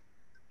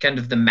 kind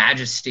of the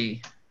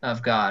majesty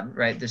of God,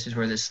 right? This is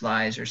where this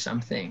lies or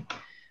something.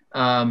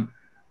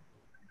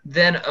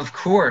 Then of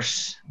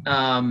course,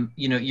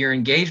 you know, your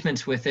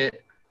engagements with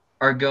it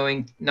are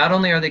going, not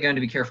only are they going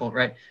to be careful,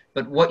 right?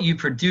 But what you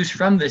produce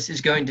from this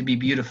is going to be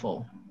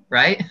beautiful,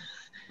 right?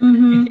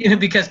 You know,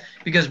 because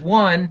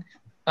one,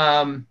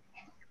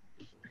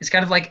 it's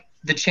kind of like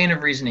the chain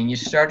of reasoning. You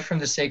start from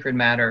the sacred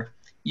matter.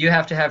 You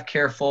have to have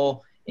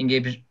careful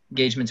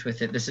engagements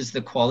with it. This is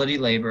the quality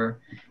labor.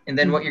 And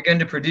then what you're going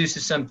to produce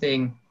is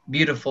something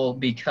beautiful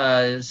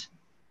because,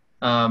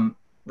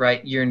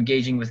 right, you're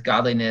engaging with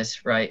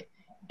godliness, right,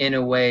 in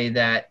a way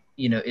that,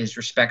 you know, is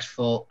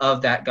respectful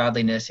of that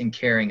godliness and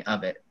caring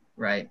of it,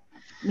 right?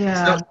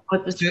 Yeah.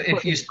 So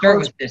if you start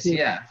with this,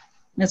 yeah.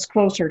 It's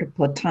closer to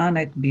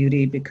Platonic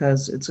beauty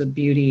because it's a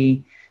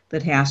beauty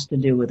that has to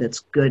do with its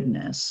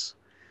goodness.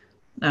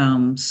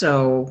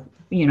 So,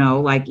 you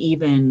know, like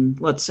even,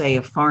 let's say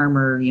a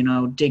farmer, you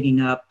know, digging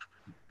up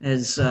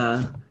as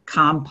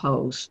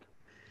compost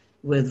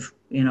with,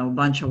 you know, a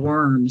bunch of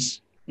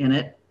worms in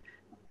it,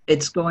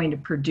 it's going to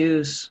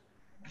produce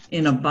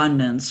in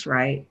abundance,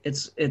 right?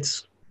 It's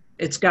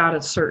got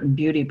a certain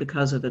beauty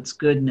because of its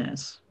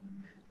goodness.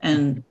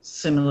 And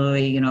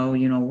similarly, you know,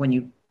 when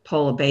you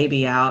pull a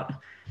baby out,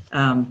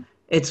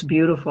 it's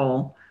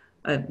beautiful,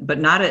 but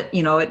not at,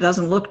 you know, it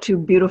doesn't look too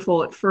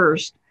beautiful at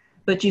first,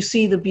 but you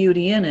see the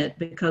beauty in it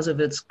because of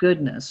its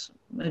goodness,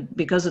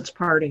 because it's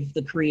part of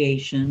the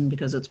creation,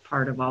 because it's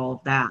part of all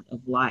of that, of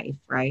life,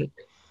 right?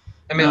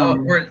 I mean,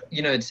 or,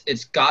 you know,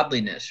 it's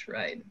godliness,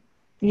 right?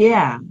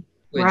 Yeah,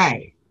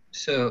 right.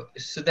 So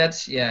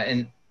that's, yeah,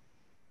 and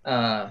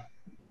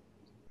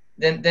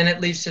then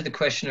it leads to the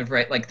question of,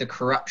 right, like the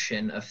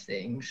corruption of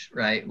things,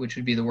 right, which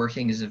would be the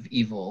workings of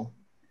evil,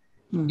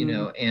 you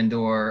know, and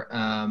or,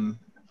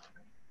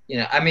 you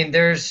know, I mean,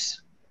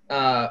 there's,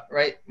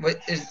 right,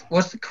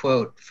 what's the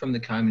quote from the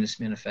Communist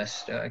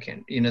Manifesto? I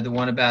can't, you know, the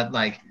one about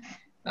like,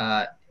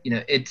 you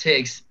know,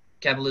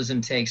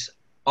 capitalism takes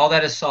all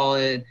that is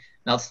solid,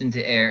 melts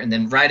into air, and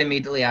then right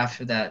immediately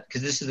after that,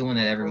 because this is the one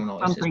that everyone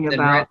always says. Something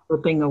about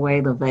flipping away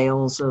the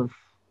veils of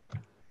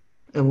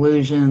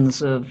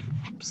illusions of,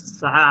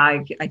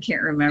 I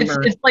can't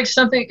remember. It's like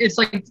something, it's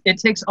like it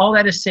takes all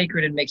that is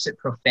sacred and makes it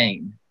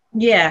profane.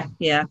 Yeah,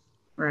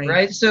 right.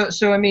 Right.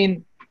 So I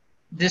mean,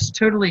 this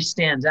totally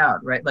stands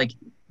out, right? Like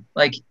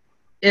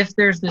if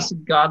there's this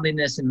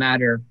godliness and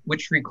matter,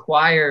 which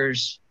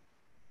requires,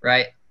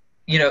 right,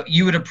 you know,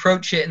 you would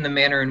approach it in the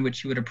manner in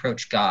which you would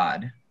approach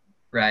God,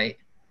 right?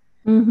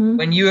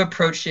 When you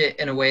approach it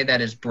in a way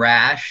that is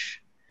brash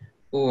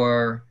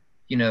or,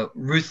 you know,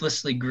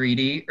 ruthlessly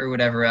greedy or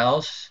whatever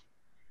else,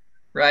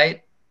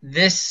 right?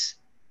 This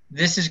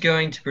is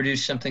going to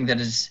produce something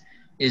that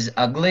is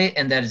ugly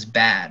and that is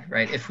bad,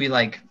 right? If we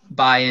like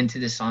buy into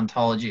this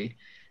ontology,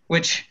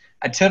 which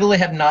I totally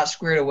have not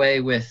squared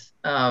away with,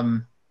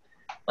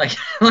 like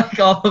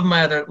all of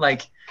my other,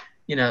 like,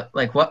 you know,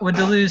 like what would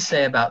Deleuze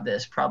say about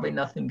this? Probably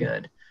nothing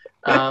good.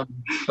 But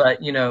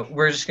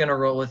we're just gonna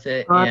roll with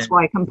it. Well, that's And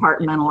why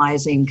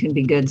compartmentalizing can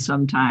be good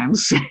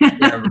sometimes.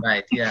 yeah,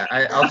 right. Yeah,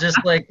 I'll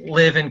just like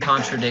live in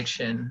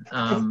contradiction.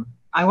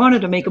 I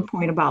wanted to make a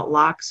point about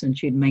Locke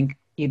since you'd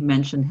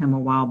mentioned him a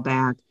while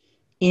back.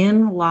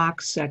 In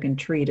Locke's second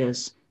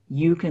treatise,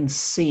 you can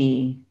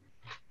see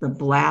the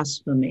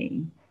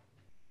blasphemy,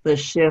 the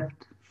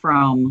shift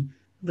from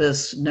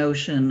this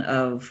notion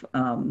of,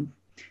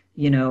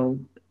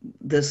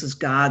 this is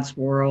God's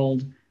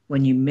world.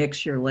 When you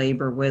mix your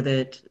labor with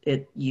it,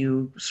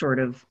 you sort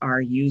of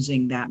are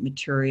using that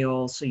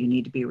material. So you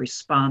need to be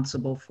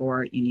responsible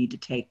for it. You need to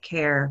take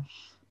care.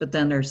 But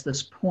then there's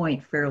this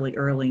point fairly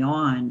early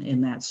on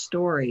in that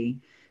story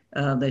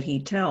that he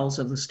tells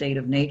of the state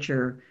of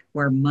nature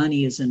where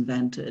money is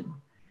invented.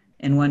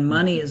 And when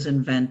money is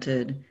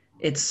invented,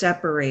 it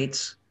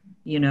separates,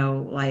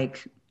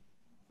 like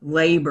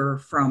labor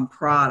from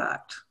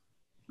product.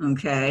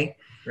 Okay.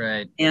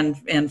 right.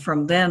 And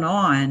from then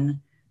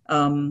on,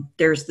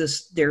 there's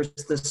this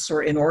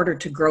sort, in order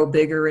to grow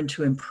bigger and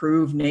to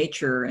improve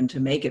nature and to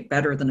make it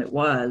better than it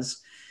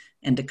was,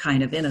 and to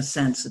kind of, in a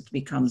sense, it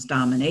becomes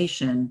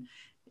domination.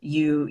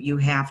 You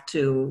have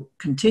to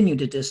continue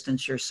to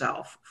distance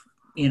yourself,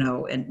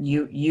 and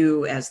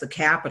you as the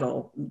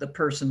capital, the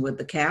person with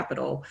the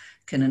capital,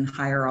 can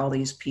hire all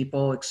these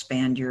people,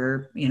 expand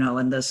your,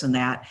 and this and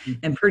that,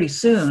 and pretty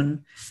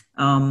soon,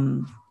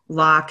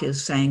 Locke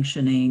is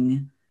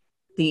sanctioning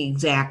the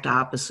exact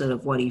opposite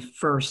of what he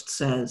first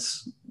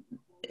says,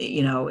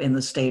 in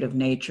the state of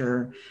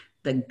nature,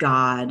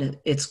 that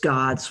it's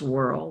God's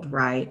world,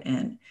 right?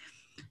 And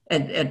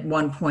at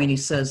one point he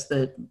says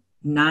that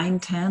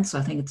 9/10,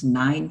 I think it's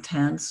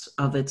 9/10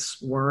 of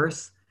its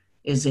worth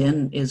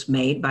is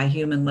made by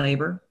human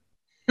labor,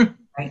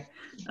 right?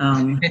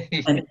 And,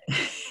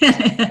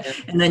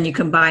 and then you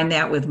combine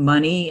that with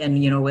money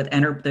and, with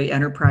the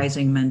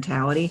enterprising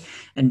mentality,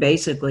 and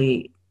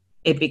basically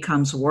it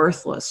becomes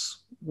worthless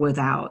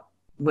without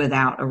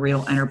a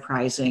real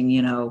enterprising,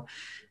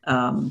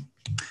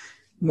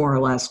 more or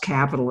less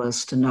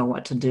capitalist to know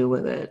what to do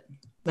with it.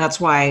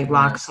 That's why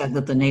Locke said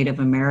that the Native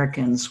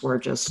Americans were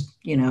just,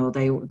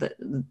 they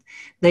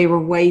were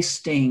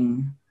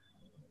wasting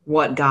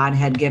what God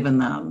had given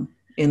them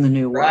in the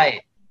New World.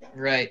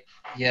 Right.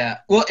 Yeah.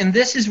 Well, and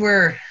this is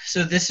where,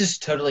 so this is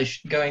totally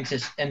going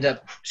to end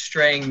up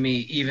straying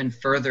me even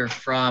further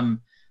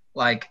from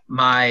like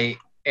my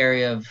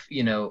area of,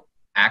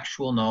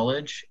 actual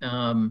knowledge.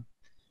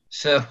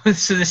 So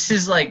this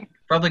is like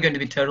probably going to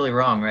be totally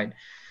wrong, right?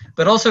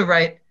 But also,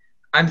 right,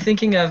 I'm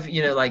thinking of,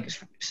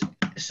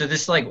 so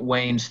this like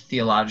wanes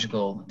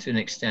theological to an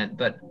extent,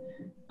 but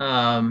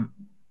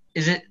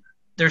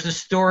there's a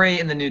story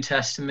in the New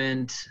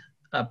Testament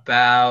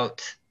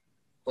about,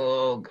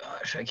 oh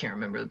gosh, I can't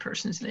remember the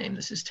person's name.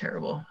 This is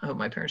terrible. I hope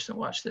my parents don't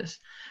watch this.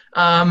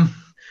 Of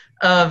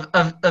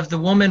the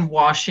woman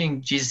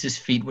washing Jesus'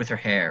 feet with her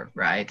hair,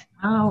 right?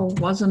 Oh,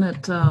 wasn't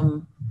it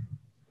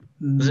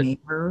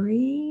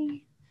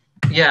Mary?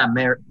 Yeah,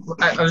 Mary.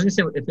 I was gonna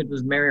say if it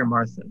was Mary or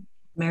Martha.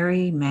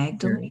 Mary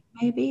Magdalene,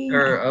 maybe?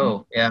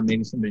 Or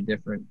maybe somebody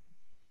different.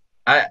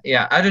 I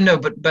don't know,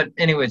 but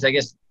anyways, I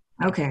guess.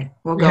 Okay,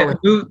 we'll go with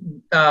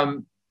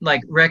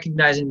like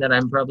recognizing that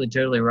I'm probably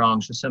totally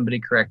wrong, so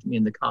somebody correct me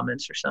in the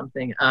comments or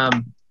something.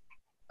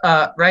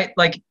 Right?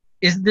 Like,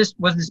 was this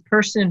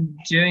person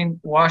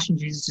washing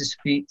Jesus'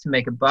 feet to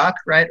make a buck,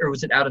 right? Or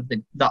was it out of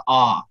the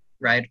awe,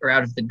 right? Or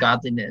out of the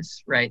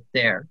godliness, right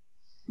there?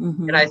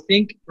 Mm-hmm. And I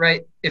think,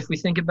 right, if we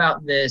think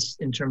about this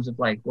in terms of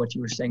like what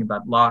you were saying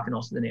about Locke and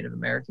also the Native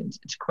Americans,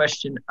 it's a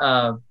question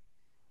of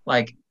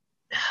like,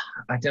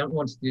 I don't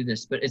want to do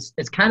this, but it's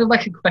kind of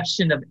like a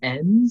question of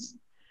ends,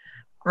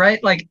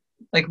 right? Like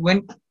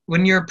when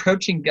you're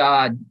approaching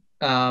God,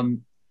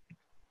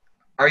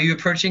 are you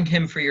approaching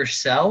him for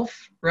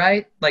yourself,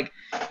 right? Like,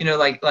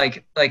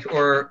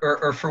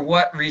 or for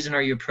what reason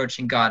are you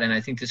approaching God? And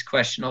I think this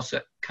question also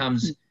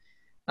comes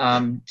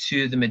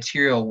to the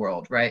material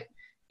world, right?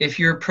 If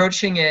you're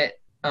approaching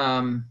it,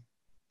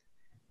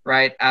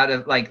 right, out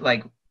of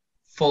like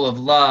full of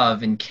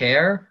love and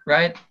care,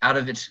 right, out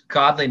of its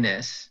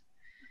godliness,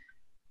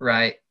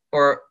 right,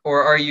 or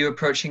are you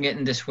approaching it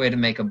in this way to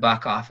make a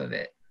buck off of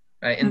it,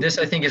 right? And this,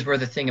 I think, is where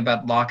the thing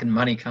about Locke and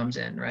money comes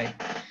in, right?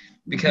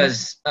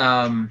 Because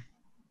right,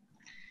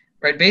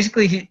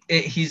 basically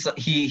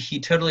he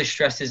totally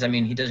stresses. I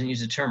mean, he doesn't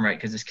use the term, right,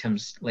 because this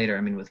comes later.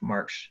 I mean, with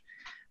Marx,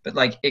 but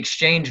like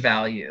exchange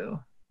value.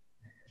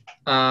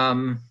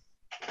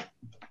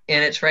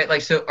 And it's right,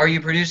 like, so are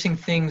you producing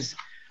things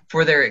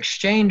for their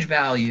exchange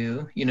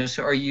value?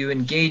 So are you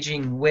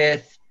engaging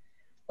with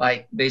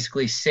like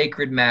basically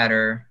sacred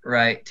matter,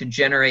 right, to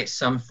generate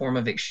some form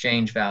of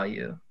exchange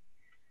value,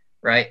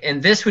 right?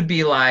 And this would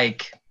be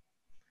like,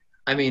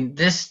 I mean,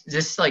 this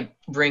like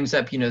brings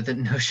up, the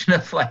notion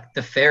of like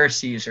the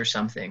Pharisees or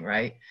something,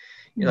 right?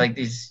 Like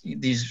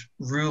these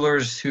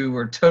rulers who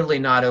were totally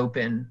not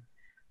open,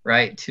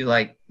 right, to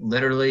like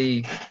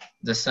literally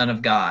the Son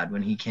of God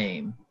when he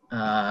came,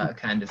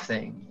 kind of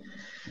thing.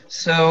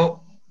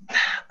 So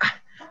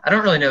I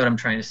don't really know what I'm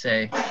trying to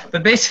say,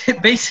 but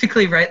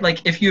basically, right,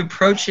 like if you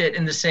approach it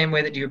in the same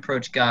way that you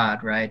approach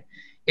God, right,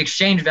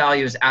 exchange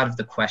value is out of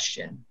the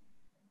question,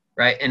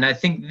 right? And I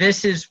think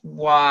this is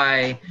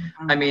why,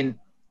 I mean,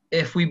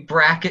 if we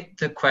bracket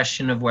the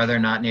question of whether or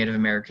not Native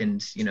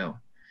Americans, you know,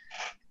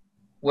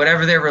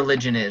 whatever their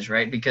religion is,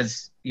 right,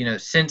 because, you know,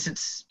 since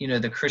it's, you know,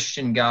 the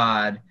Christian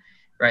God,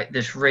 right,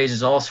 this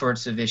raises all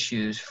sorts of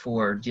issues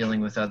for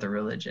dealing with other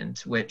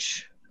religions,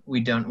 which we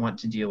don't want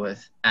to deal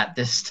with at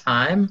this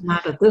time.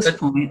 Not at this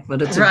point,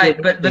 but it's right.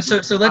 But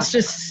so let's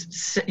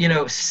just, you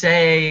know,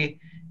 say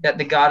that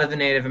the God of the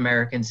Native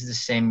Americans is the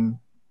same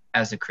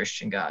as the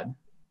Christian God.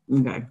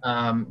 Okay.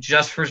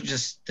 Just for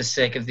just the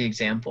sake of the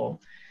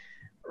example,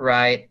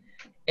 right?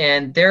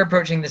 And they're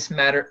approaching this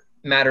matter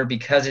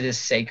because it is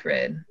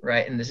sacred,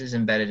 right? And this is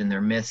embedded in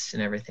their myths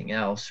and everything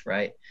else,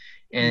 right?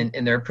 And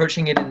they're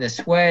approaching it in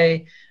this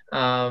way,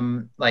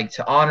 like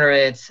to honor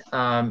it,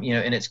 you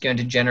know, and it's going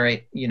to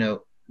generate, you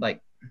know, like,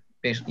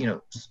 basically, you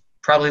know,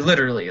 probably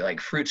literally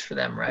like fruits for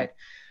them, right?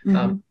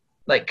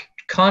 Like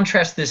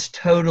contrast this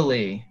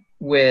totally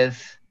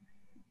with,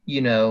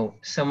 you know,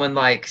 someone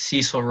like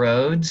Cecil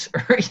Rhodes,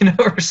 or, you know,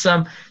 or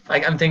some,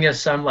 like, I'm thinking of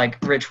some like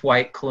rich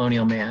white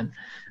colonial man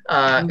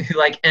who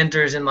like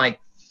enters and like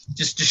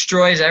just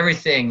destroys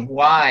everything.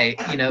 Why?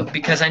 You know,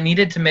 because I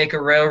needed to make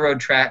a railroad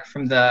track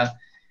from the,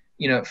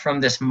 you know, from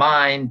this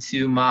mine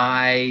to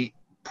my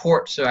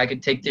port so I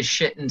could take this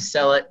shit and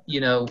sell it, you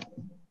know,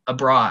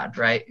 abroad,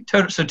 right?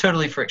 So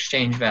totally for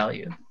exchange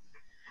value.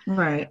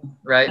 Right.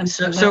 Right.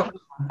 So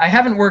I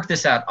haven't worked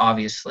this out,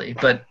 obviously,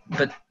 but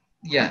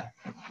yeah,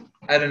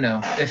 I don't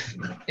know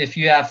if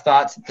you have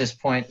thoughts at this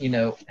point, you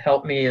know,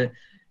 help me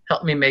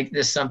make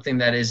this something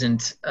that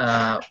isn't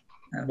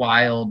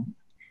wild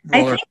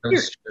roller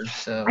coaster.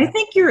 So I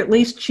think you're at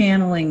least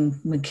channeling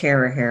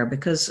McCarraher,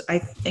 because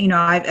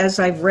as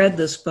I've read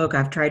this book,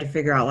 I've tried to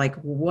figure out like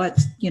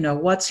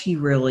what's he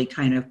really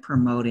kind of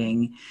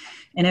promoting.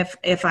 And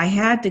if I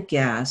had to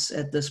guess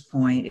at this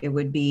point, it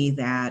would be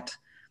that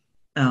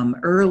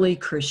early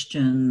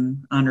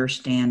Christian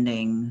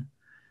understanding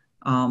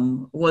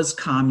was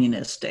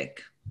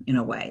communistic in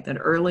a way. That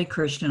early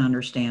Christian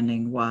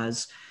understanding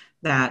was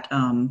that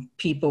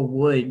people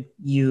would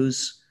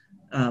use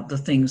the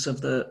things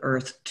of the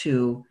earth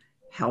to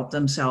help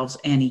themselves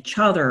and each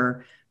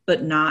other,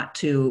 but not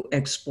to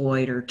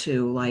exploit or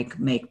to like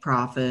make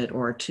profit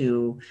or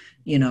to,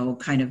 you know,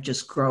 kind of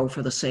just grow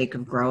for the sake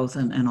of growth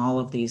and all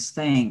of these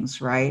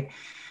things, right?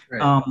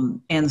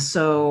 And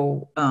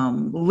so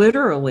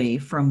literally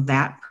from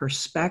that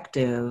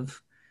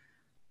perspective,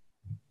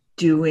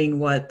 doing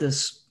what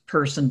this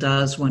person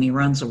does when he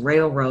runs a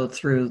railroad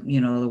through, you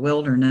know, the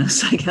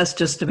wilderness, I guess,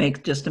 just to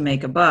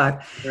make a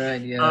buck,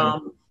 right, yeah.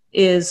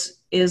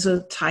 Is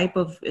a type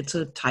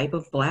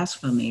of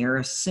blasphemy or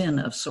a sin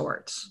of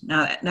sorts.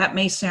 Now that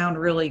may sound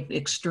really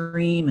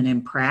extreme and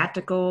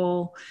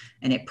impractical,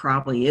 and it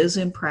probably is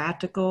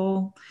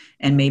impractical.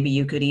 And maybe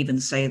you could even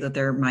say that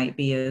there might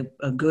be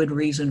a good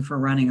reason for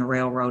running a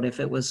railroad if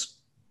it was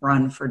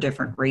run for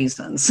different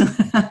reasons.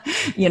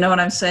 You know what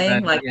I'm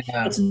saying? Like,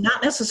 yeah. It's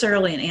not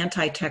necessarily an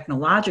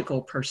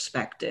anti-technological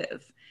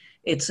perspective.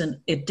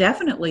 It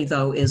definitely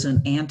though is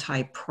an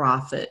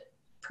anti-profit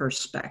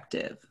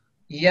perspective.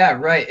 Yeah,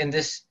 right. And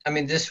this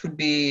would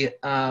be,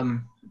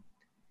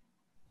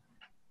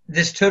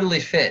 this totally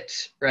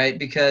fits, right?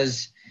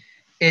 Because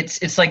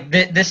it's like,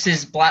 this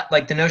is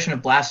like the notion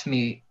of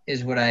blasphemy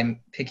is what I'm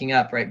picking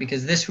up, right?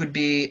 Because this would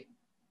be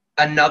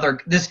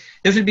this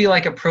would be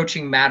like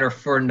approaching matter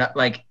for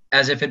like,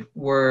 as if it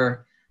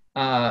were,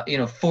 you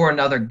know, for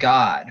another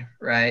God,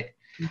 right?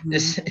 Mm-hmm.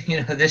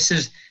 This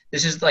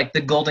is like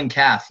the golden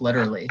calf,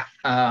 literally.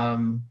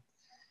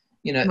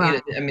 You know,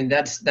 right. I mean,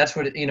 that's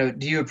what it, you know,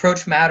 do you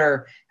approach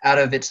matter out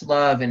of its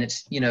love and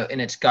its, you know, and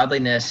its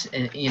godliness,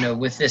 and, you know,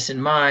 with this in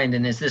mind,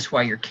 and is this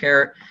why you're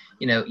care,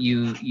 you know,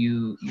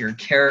 you're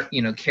care,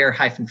 you know, care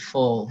hyphen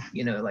full,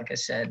 you know, like I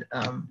said,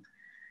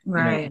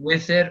 right. You know,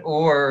 with it,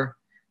 or,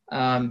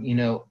 you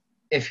know,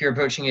 if you're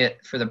approaching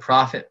it for the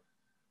profit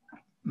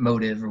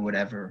motive or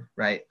whatever,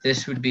 right?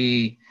 This would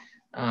be,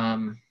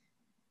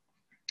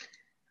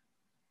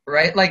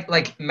 right.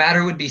 Like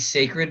matter would be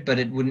sacred, but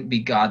it wouldn't be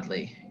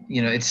godly.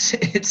 You know, it's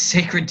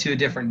sacred to a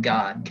different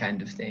God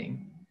kind of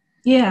thing.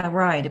 Yeah,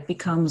 right. It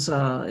becomes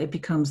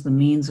the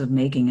means of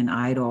making an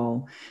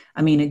idol.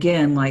 I mean,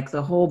 again, like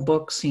the whole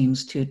book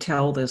seems to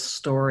tell this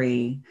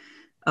story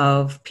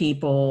of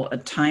people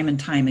time and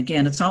time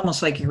again. It's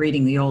almost like you're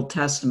reading the Old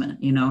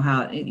Testament, you know,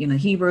 how, you know,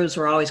 Hebrews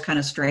were always kind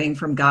of straying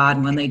from God,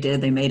 and when they did,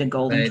 they made a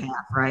golden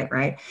calf,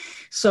 right?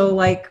 So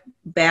like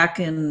back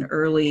in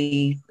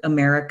early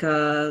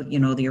America, you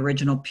know, the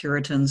original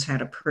Puritans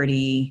had a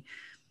pretty,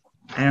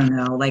 I don't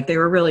know, like they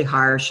were really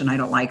harsh and I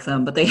don't like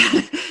them, but they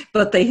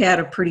had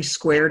a pretty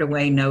squared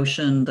away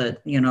notion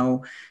that, you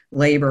know,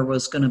 labor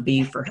was going to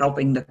be for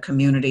helping the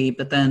community.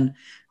 But then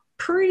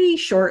pretty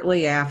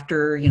shortly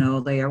after, you know,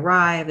 they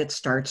arrive, it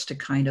starts to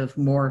kind of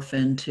morph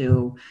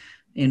into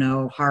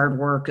hard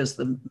work is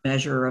the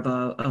measure of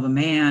a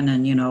man,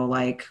 and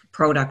like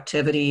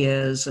productivity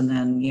is, and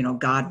then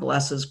God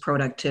blesses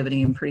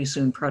productivity, and pretty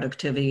soon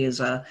productivity is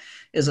a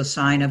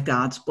sign of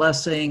God's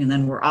blessing, and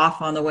then we're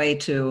off on the way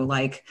to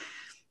like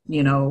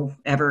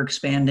ever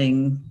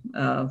expanding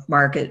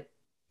market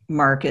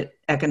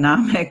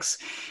economics,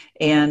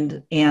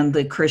 and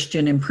the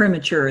Christian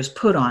imprimatur is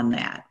put on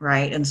that,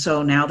 right? And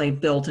so now they've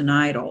built an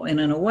idol, and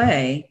in a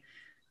way,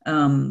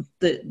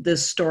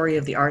 this story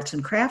of the arts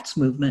and crafts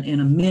movement in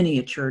a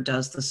miniature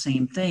does the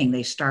same thing.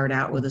 They start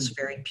out with this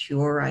very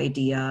pure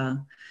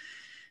idea,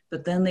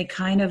 but then they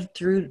kind of,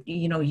 through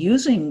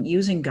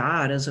using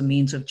God as a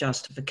means of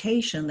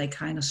justification, they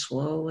kind of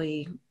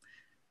slowly,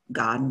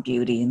 God and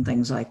beauty and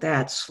things like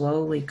that,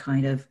 slowly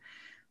kind of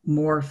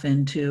morph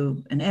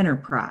into an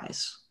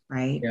enterprise,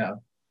 right? Yeah.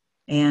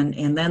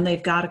 And then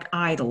they've got an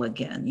idol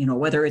again,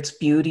 whether it's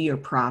beauty or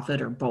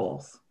profit or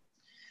both.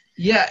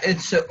 Yeah,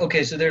 it's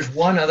okay. So there's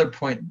one other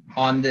point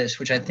on this,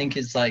 which I think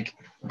is like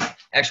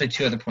actually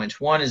two other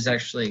points. One is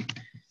actually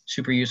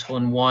super useful,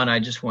 and one I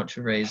just want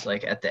to raise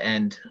like at the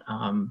end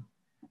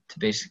to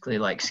basically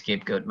like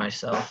scapegoat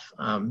myself,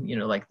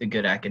 like the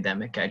good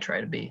academic I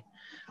try to be.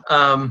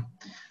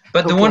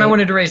 But the one I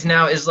wanted to raise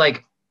now is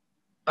like,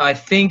 I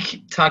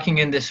think talking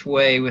in this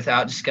way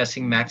without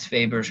discussing Max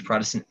Weber's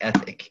Protestant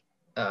ethic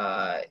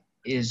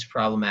is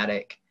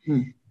problematic.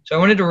 So I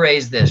wanted to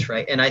raise this,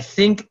 right? And I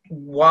think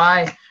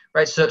why,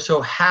 right?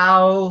 So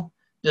how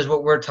does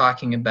what we're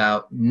talking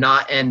about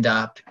not end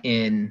up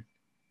in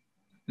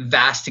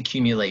vast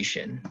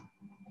accumulation?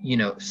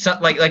 So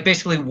like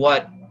basically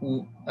what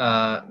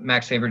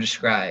Max Weber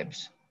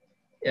describes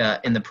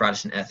in the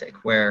Protestant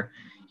ethic, where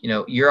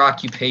your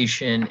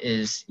occupation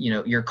is,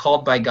 you're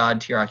called by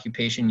God to your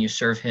occupation. You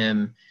serve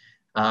him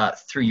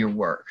through your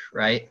work,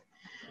 right?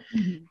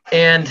 Mm-hmm.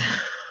 And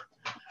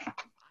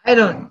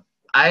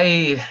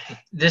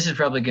this is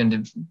probably going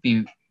to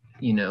be,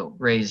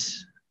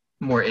 raise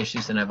more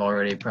issues than I've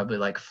already probably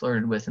like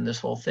flirted with in this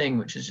whole thing,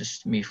 which is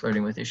just me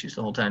flirting with issues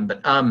the whole time.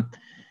 But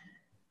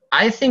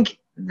I think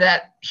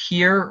that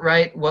here,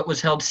 right, what was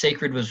held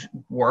sacred was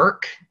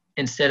work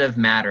instead of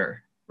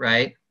matter,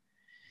 right?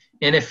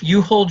 And if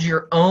you hold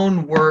your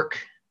own work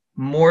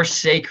more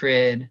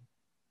sacred,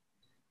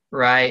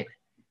 right,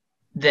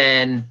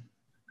 than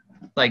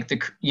like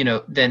than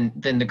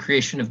the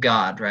creation of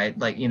God, right?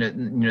 Like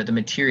the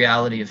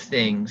materiality of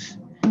things,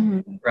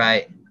 mm-hmm.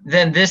 right?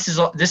 Then this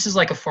is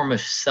like a form of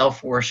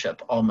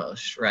self-worship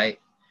almost, right?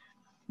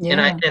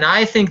 Yeah. And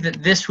I think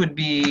that this would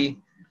be,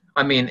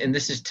 and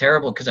this is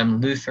terrible because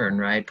I'm Lutheran,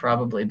 right?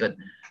 Probably, but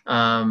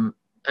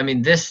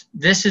this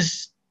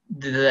is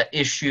the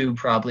issue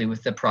probably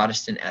with the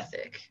Protestant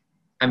ethic.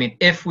 I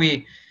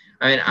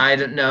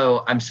don't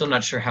know, I'm still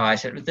not sure how I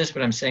said with this,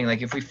 but I'm saying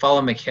like if we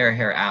follow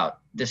McCarraher out,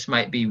 this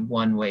might be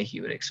one way he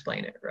would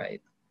explain it,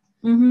 right?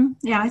 Mm-hmm.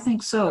 Yeah, I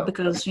think so,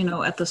 because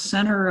at the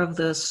center of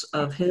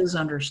his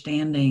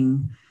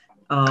understanding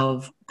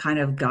of kind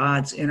of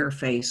God's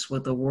interface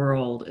with the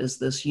world is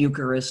this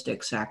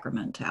Eucharistic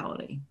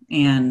sacramentality.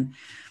 And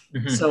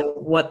mm-hmm. so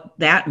what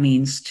that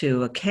means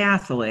to a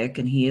Catholic,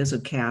 and he is a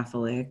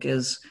Catholic,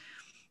 is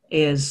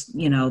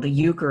the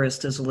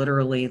Eucharist is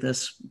literally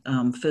this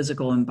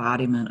physical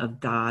embodiment of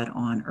God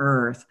on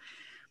earth.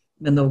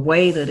 And the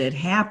way that it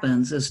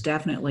happens is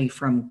definitely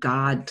from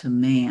God to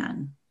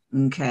man.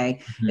 Okay.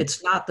 Mm-hmm.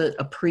 It's not that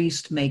a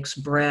priest makes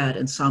bread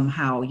and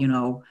somehow,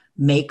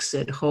 makes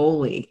it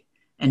holy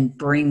and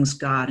brings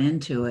God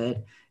into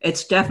it.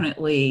 It's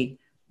definitely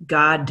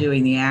God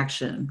doing the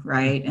action,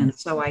 right? Mm-hmm. And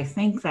so I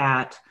think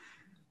that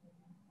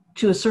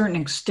to a certain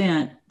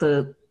extent,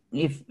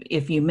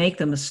 if you make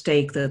the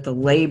mistake that the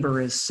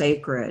labor is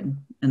sacred,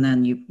 and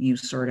then you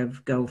sort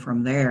of go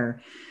from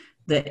there,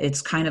 that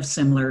it's kind of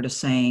similar to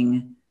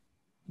saying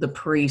the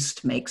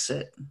priest makes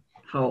it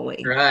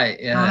holy. Right,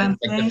 yeah.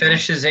 Like the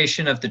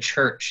fetishization of the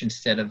church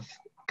instead of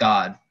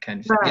God kind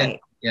of thing. Right.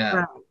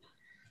 Yeah.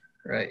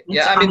 Right.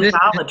 It's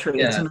idolatry.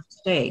 Yeah. It's a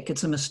mistake.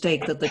 It's a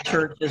mistake that the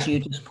church, as you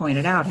just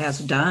pointed out, has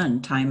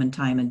done time and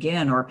time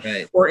again. Or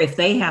if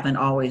they haven't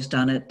always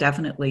done it,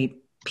 definitely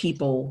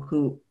people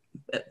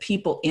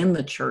in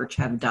the church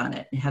have done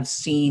it, have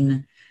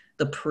seen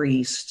the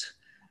priest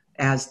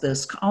as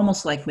this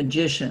almost like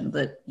magician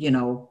that,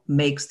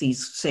 makes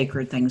these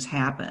sacred things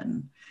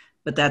happen.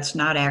 But that's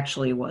not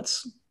actually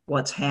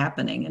what's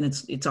happening. And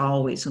it's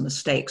always a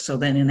mistake. So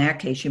then in that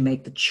case, you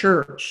make the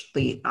church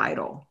the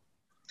idol.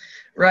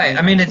 Right.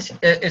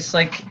 It's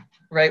like,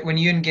 right, when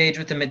you engage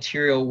with the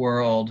material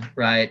world,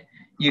 right,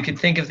 you could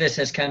think of this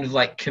as kind of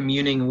like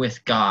communing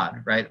with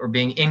God, right, or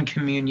being in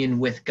communion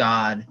with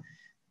God,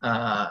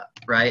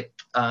 right,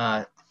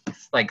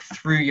 like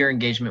through your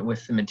engagement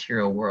with the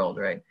material world,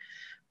 right?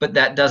 But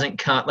that doesn't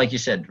come, like you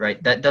said,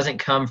 right, that doesn't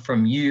come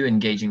from you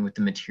engaging with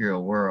the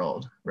material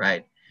world,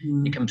 right?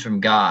 Mm-hmm. It comes from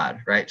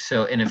God, right?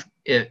 So, and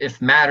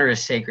if matter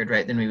is sacred,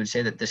 right, then we would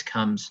say that this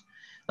comes,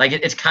 like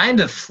it's kind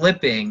of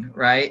flipping,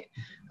 right?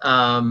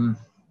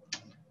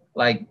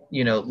 Like,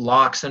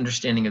 Locke's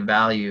understanding of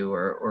value,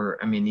 or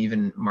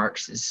even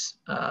Marx's,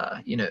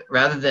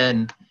 rather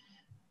than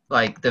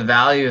like the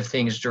value of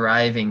things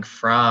deriving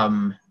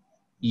from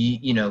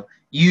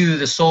you,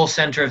 the sole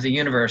center of the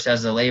universe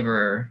as a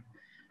laborer,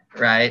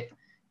 right?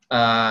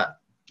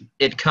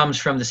 It comes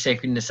from the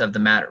sacredness of the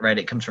matter, right?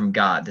 It comes from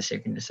God, the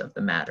sacredness of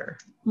the matter.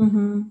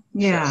 Mm-hmm.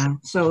 Yeah.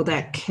 So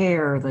that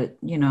care that,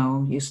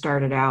 you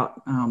started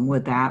out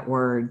with that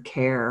word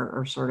care,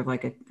 or sort of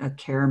like a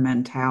care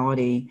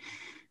mentality,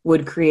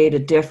 would create a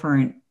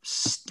different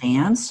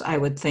stance, I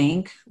would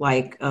think,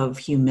 like of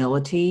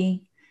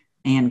humility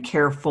and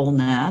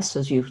carefulness,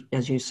 as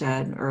you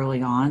said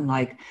early on,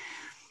 like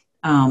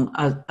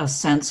a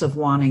sense of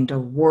wanting to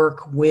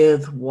work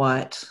with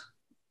what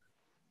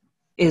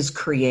is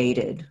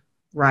created,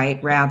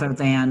 right? Rather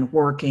than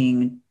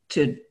working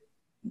to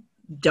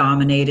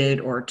dominate it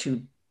or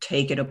to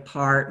take it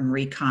apart and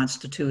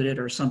reconstitute it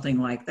or something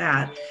like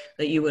that,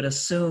 that you would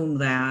assume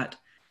that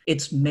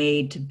it's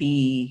made to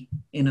be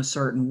in a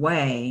certain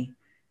way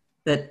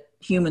that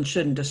humans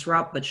shouldn't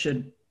disrupt, but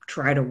should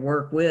try to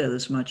work with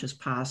as much as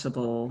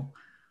possible.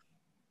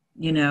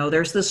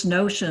 There's this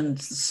notion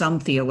some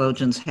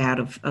theologians had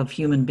of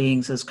human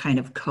beings as kind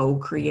of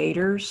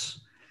co-creators,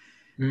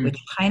 which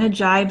kind of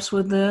jibes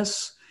with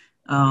this,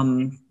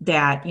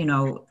 that,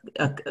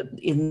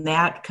 in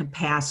that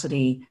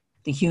capacity,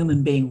 the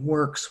human being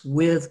works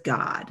with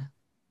God,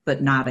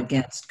 but not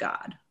against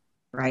God,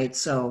 right?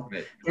 So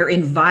they're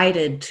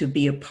invited to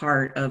be a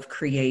part of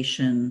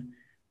creation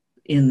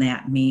in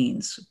that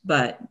means,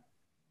 but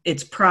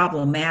it's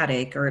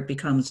problematic, or it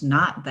becomes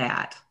not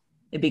that.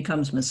 It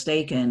becomes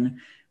mistaken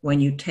when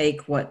you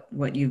take what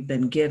you've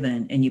been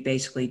given and you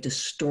basically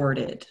distort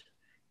it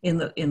in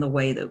the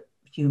way that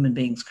human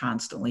beings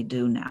constantly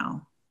do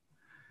now.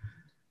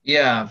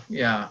 Yeah.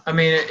 I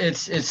mean,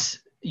 it's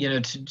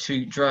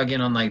to drag in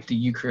on like the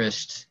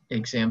Eucharist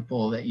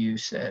example that you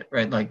said,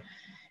 right? Like,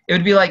 it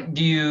would be like,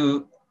 do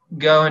you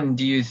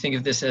think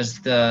of this as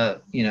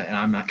the, and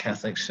I'm not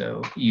Catholic,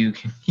 so you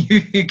can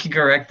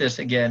correct this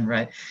again,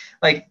 right?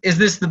 Like, is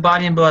this the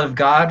body and blood of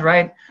God,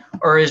 right?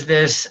 Or is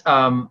this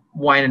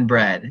wine and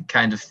bread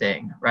kind of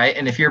thing, right?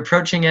 And if you're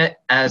approaching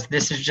it as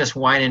this is just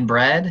wine and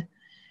bread,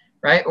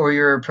 right? Or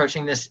you're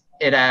approaching it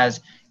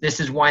as this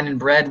is wine and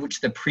bread,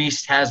 which the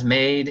priest has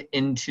made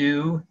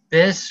into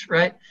this,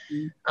 right?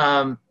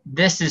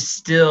 This is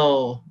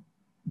still,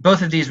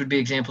 both of these would be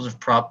examples of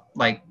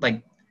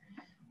problematic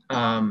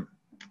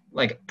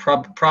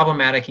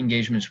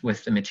engagements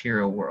with the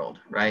material world,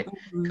 right?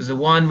 Because the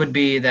one would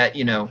be that,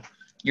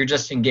 you're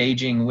just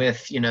engaging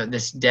with,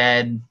 this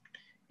dead,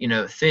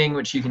 thing,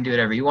 which you can do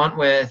whatever you want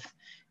with.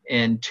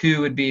 And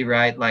two would be,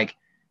 right, like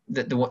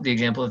the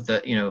example of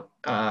the,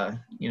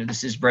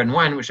 this is bread and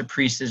wine, which a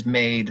priest has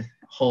made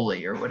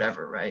holy or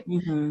whatever, right?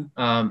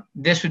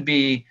 This would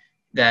be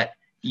that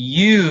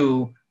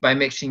you, by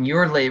mixing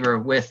your labor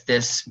with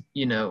this,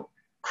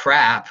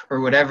 crap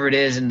or whatever it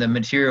is in the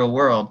material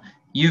world,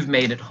 you've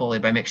made it holy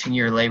by mixing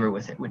your labor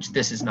with it, which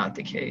this is not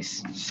the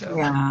case. So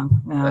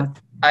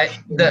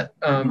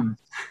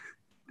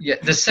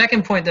the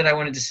second point that I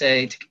wanted to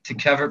say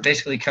to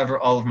basically cover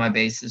all of my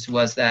bases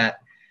was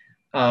that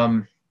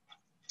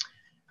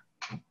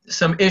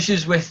some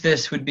issues with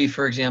this would be,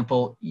 for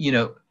example,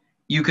 you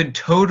could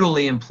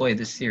totally employ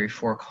this theory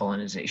for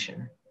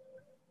colonization,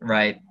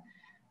 right?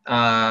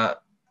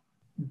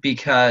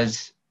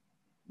 Because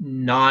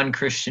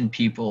non-Christian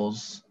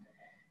peoples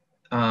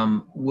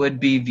would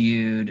be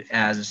viewed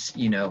as,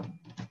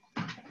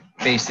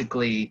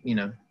 basically,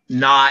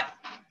 not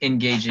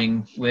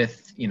engaging with,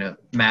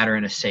 matter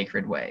in a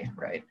sacred way,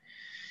 right?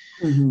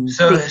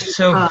 Because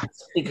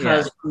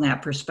from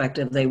that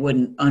perspective, they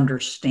wouldn't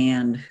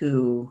understand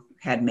who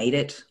had made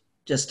it,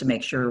 just to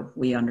make sure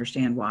we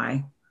understand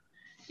why.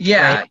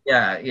 Yeah.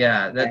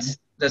 That's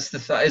the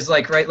thought. Is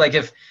like, right, like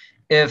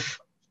if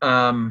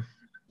a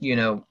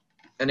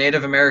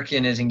Native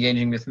American is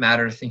engaging with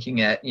matter, thinking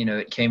that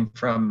it came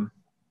from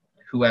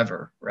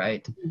whoever,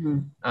 right?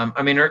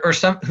 I mean, or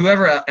some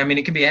whoever. I mean,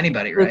 it could be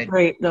anybody,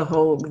 right? The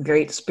whole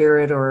great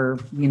spirit, or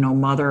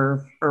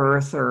Mother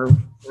Earth, or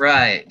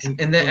right.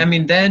 And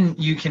then then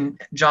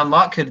John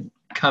Locke could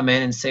come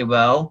in and say,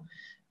 well,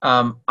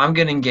 I'm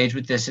going to engage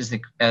with this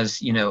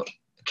as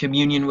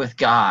communion with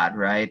God,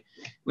 right?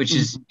 Which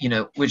is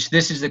which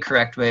this is the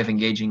correct way of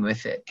engaging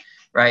with it,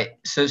 right?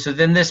 So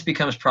then this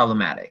becomes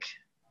problematic.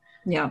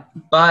 Yeah.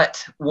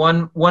 But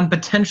one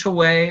potential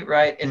way,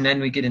 right, and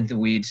then we get into the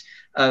weeds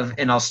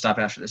and I'll stop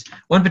after this.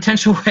 One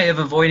potential way of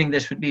avoiding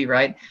this would be,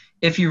 right,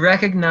 if you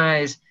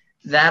recognize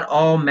that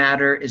all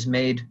matter is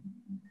made,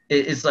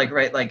 it's like,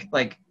 right, like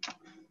kind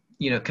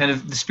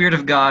of the Spirit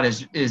of God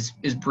is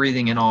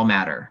breathing in all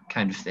matter,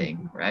 kind of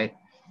thing, right?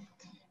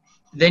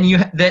 Then you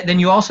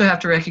also have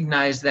to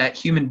recognize that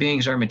human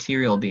beings are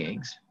material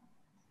beings,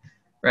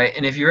 right?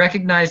 And if you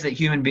recognize that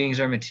human beings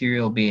are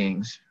material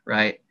beings,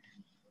 right,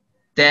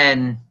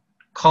 then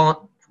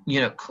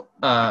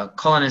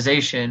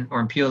colonization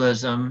or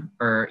imperialism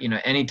or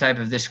any type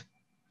of this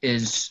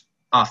is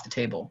off the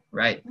table,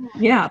 right?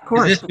 Yeah, of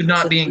course. This would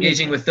not be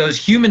engaging with those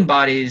human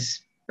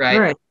bodies,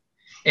 right?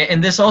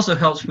 And this also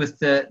helps with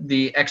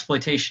the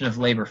exploitation of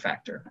labor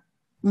factor.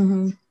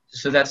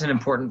 So that's an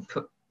important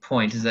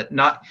point, is that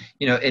not,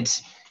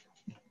 it's,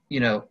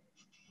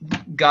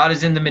 God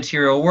is in the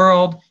material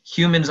world.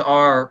 Humans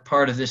are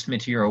part of this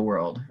material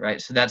world,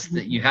 right? So that's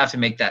you have to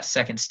make that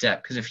second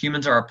step, because if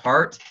humans are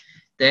apart,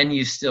 then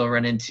you still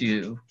run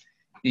into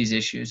these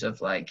issues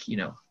of like,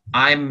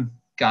 I'm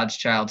God's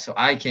child, so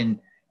I can,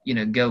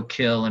 go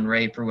kill and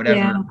rape or whatever.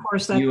 Yeah, of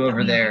course, you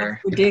over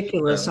there. that's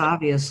ridiculous, So,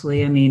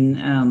 obviously. I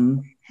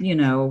mean,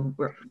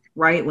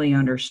 rightly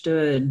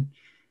understood,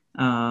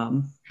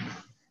 um,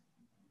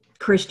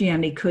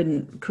 Christianity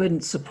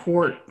couldn't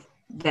support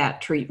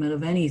that treatment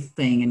of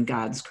anything in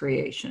God's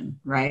creation,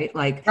 right?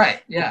 Like,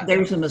 right, yeah.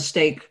 There's a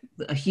mistake,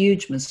 a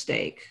huge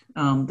mistake,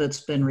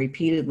 that's been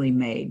repeatedly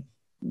made,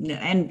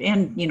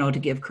 and to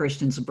give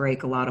Christians a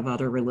break, a lot of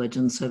other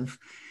religions have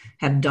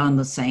done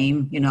the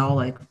same.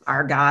 Like,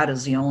 our God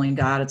is the only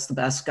God, it's the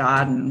best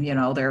God, and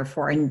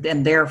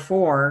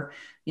therefore,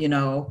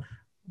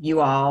 you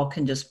all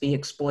can just be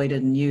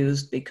exploited and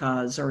used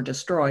or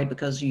destroyed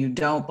because you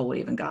don't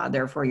believe in God.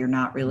 Therefore, you're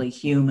not really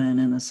human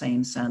in the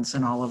same sense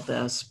in all of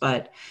this.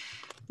 But,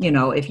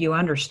 if you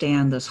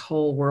understand this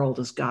whole world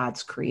is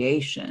God's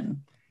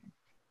creation,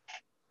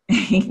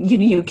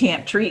 you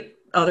can't treat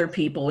other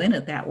people in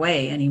it that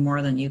way any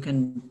more than you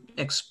can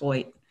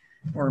exploit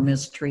or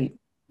mistreat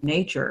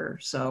nature.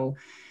 So,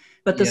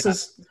 but this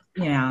is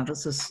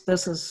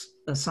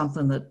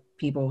something that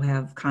people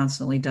have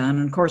constantly done.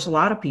 And of course, a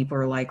lot of people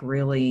are like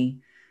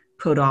really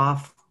put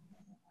off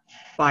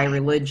by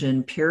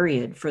religion,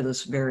 period, for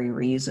this very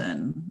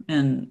reason.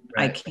 And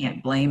right. I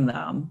can't blame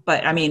them.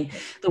 But I mean,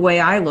 the way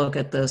I look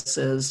at this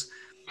is,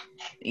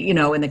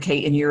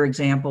 in your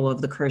example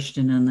of the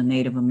Christian and the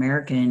Native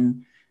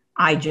American,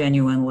 I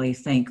genuinely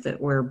think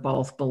that we're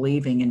both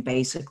believing in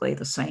basically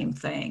the same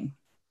thing.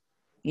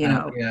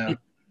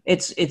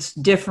 It's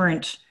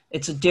different.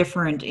 It's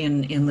different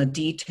in the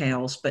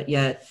details, but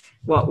yet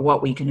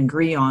what we can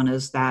agree on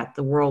is that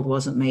the world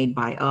wasn't made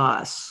by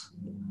us,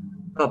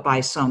 but by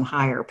some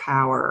higher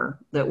power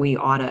that we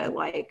ought to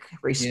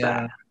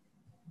respect.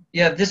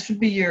 Yeah, this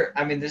would be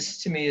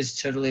this to me is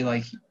totally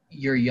like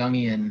your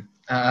Jungian,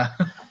 like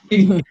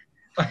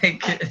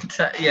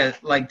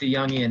the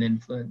Jungian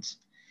influence.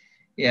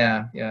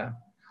 Yeah.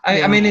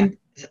 I mean,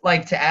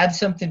 to add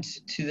something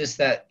to this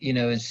that,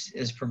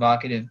 is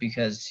provocative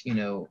because,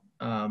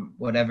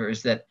 whatever,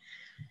 is that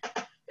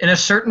in a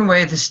certain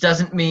way, this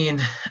doesn't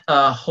mean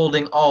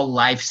holding all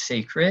life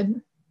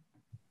sacred,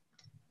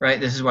 right?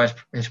 This is why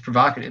it's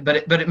provocative, but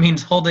it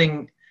means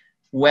holding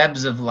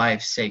webs of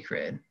life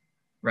sacred,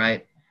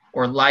 right?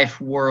 Or life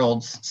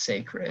worlds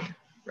sacred,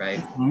 right?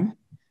 Mm-hmm.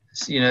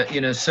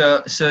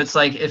 So, so it's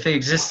like if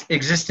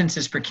existence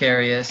is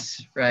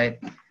precarious, right?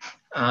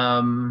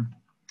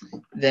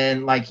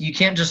 Then you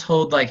can't just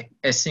hold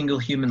a single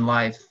human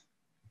life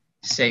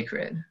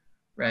sacred,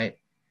 right?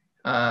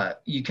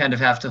 You kind of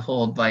have to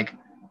hold the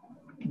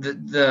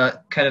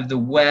kind of the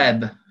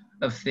web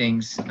of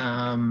things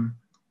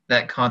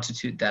that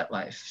constitute that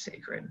life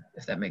sacred,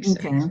 if that makes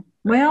sense. Okay.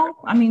 Well,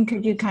 I mean,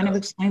 could you kind of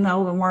explain that a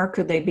little more?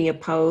 Could they be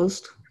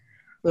opposed,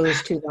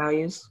 those two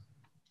values?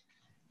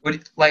 What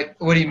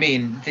do you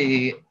mean?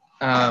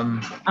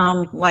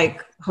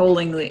 Like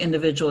holding the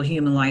individual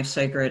human life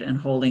sacred and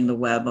holding the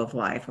web of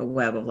life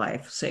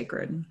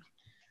sacred.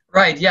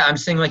 Right. Yeah. I'm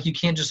saying you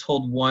can't just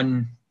hold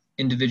one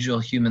individual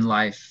human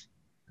life.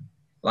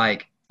 I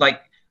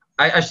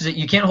should say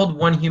you can't hold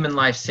one human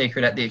life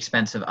sacred at the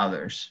expense of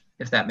others,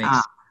 if that makes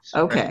sense.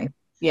 Okay. Right?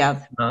 Yeah.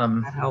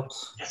 That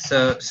helps.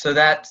 So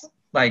that's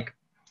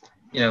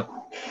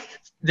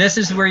this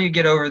is where you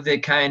get over the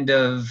kind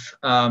of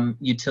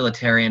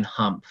utilitarian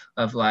hump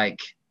of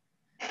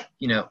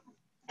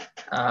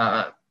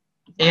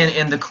and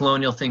the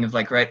colonial thing of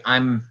right,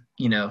 I'm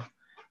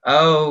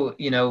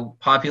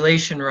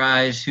population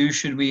rise, who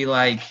should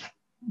we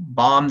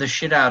bomb the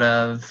shit out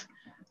of?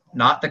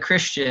 Not the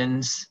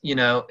Christians,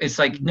 it's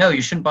no,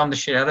 you shouldn't bomb the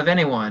shit out of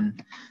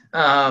anyone,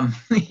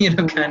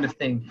 kind of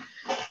thing.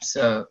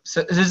 So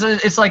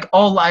it's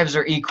all lives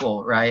are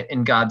equal, right,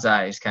 in God's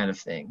eyes, kind of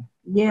thing.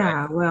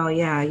 Yeah, right? Well,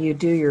 yeah, you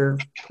do your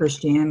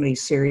Christianity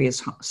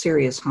serious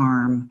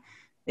harm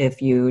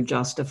if you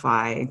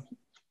justify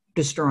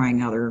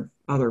destroying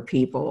other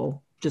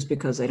people just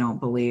because they don't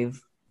believe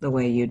the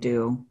way you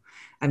do.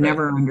 I've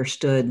never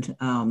understood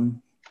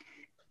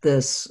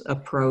this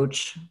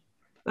approach.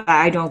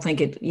 I don't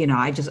think it,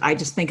 I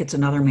just think it's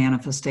another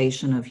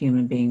manifestation of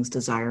human beings'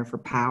 desire for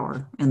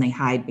power, and they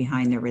hide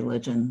behind their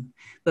religion.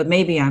 But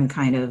maybe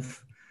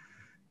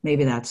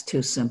that's too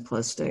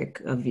simplistic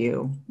a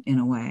view in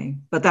a way.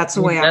 But that's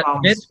the way I've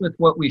always... That fits with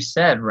what we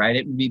said, right?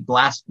 It would be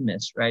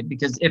blasphemous, right?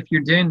 Because if you're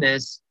doing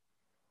this,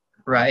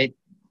 right,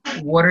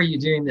 what are you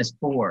doing this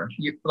for?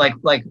 You right?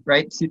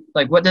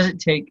 What does it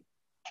take?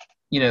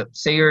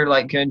 Say you're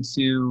going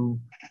to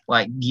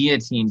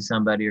guillotine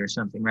somebody or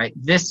something, right?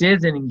 This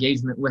is an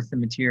engagement with the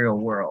material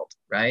world,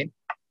 right?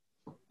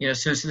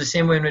 So it's the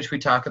same way in which we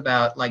talk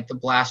about the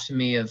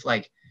blasphemy of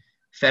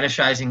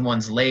fetishizing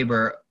one's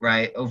labor,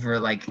 right, over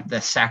the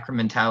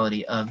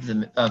sacramentality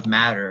of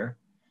matter,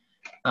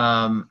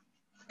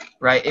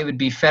 right? It would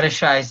be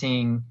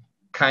fetishizing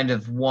kind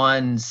of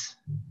one's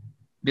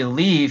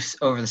beliefs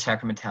over the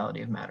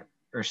sacramentality of matter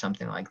or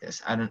something like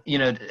this. I don't,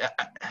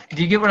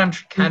 do you get what I'm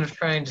kind of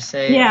trying to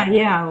say?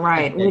 Yeah,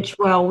 right. Which,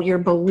 well, your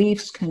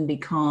beliefs can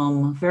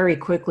very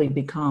quickly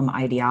become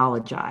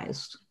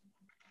ideologized.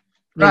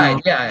 Right,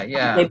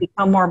 yeah. They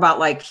become more about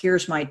like,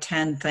 here's my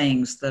 10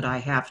 things that I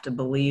have to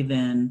believe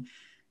in.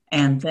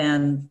 And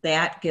then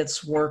that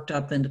gets worked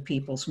up into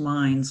people's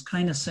minds,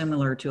 kind of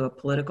similar to a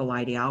political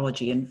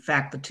ideology. In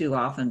fact, the two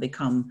often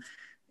become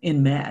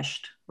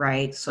enmeshed,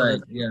 right? So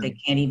that they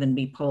can't even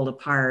be pulled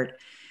apart.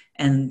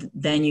 And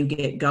then you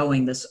get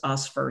going, this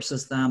us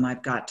versus them.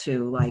 I've got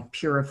to like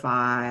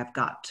purify.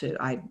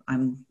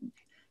 I'm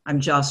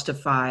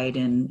justified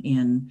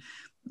in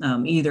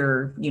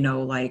either,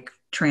 like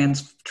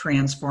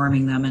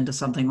transforming them into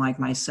something like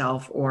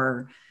myself,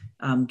 or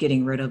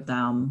getting rid of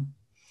them.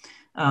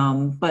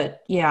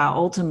 But yeah,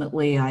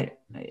 ultimately,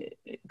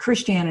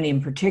 Christianity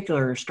in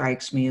particular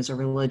strikes me as a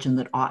religion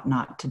that ought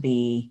not to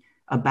be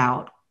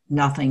about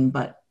nothing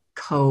but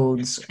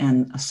codes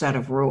and a set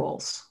of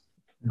rules,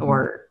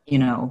 or,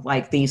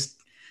 like these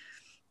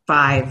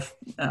 5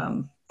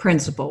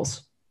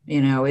 principles.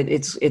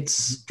 It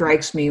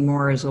strikes me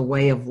more as a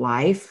way of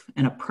life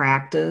and a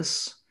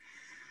practice,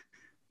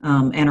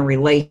 and a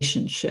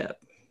relationship.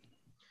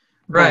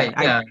 Right.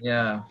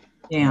 Yeah.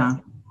 I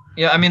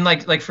mean,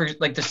 like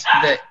this.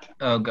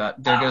 Oh God,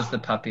 there goes the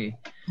puppy.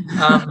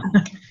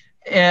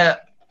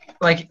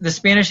 Like the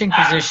Spanish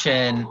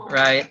Inquisition,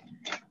 right,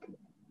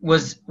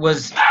 was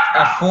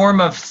a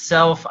form of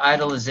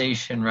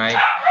self-idolization, right?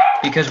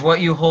 Because what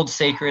you hold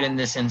sacred in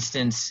this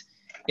instance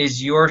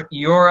is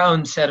your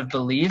own set of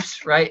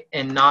beliefs, right,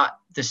 and not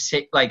the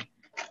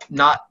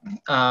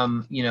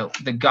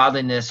the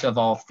godliness of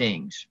all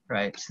things,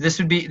 right? So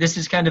this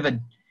is kind of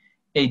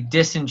a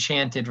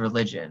disenchanted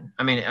religion.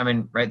 I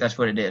mean, right? That's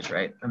what it is,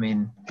 right? I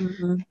mean,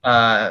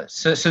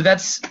 so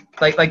that's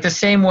like the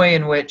same way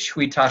in which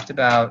we talked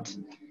about,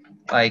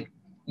 like,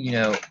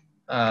 in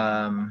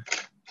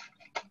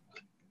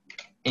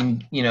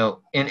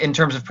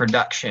terms of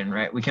production,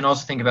 right? We can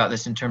also think about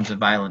this in terms of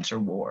violence or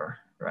war,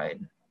 right?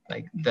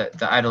 Like the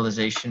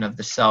idolization of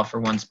the self or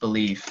one's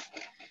belief,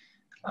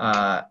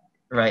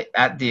 right,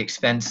 at the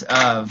expense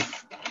of,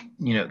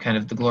 kind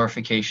of the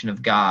glorification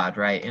of God,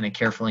 right, and a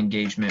careful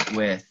engagement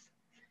with,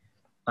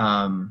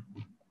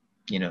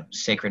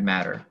 sacred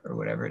matter or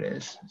whatever it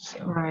is.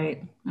 So.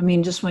 Right. I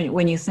mean, just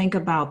when you think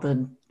about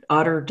the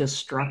utter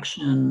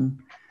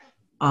destruction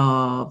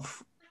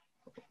of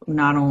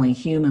not only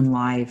human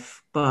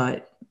life,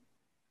 but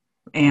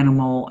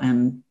animal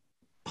and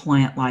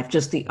plant life,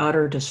 just the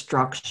utter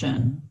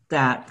destruction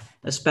that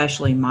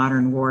especially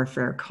modern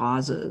warfare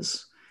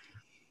causes.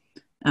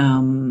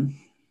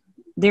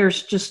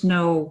 There's just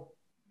no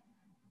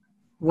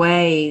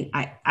way.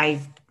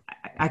 I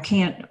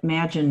can't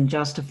imagine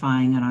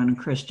justifying it on a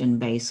Christian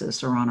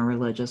basis or on a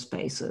religious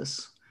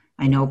basis.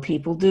 I know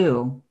people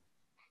do,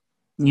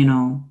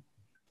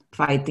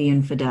 fight the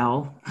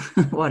infidel,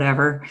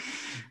 whatever.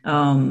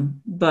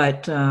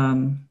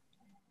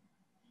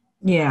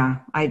 Yeah,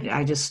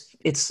 I just,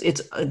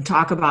 it's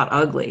talk about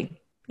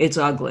ugly. It's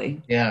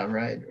ugly. Yeah,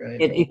 right.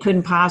 It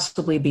couldn't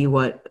possibly be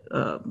what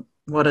a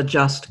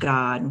just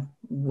God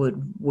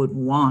would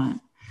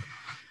want.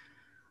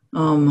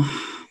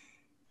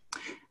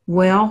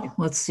 Well,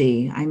 let's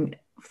see. I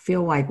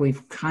feel like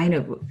we've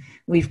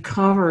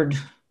covered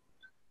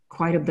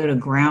quite a bit of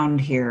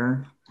ground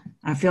here.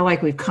 I feel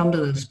like we've come to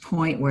this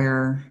point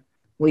where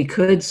we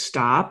could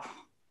stop.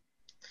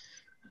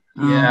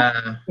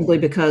 Yeah. Simply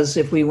because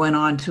if we went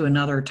on to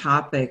another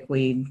topic,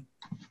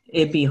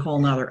 it'd be a whole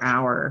nother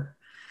hour.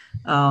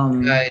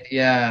 Right.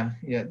 Yeah.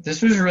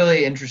 This was a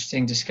really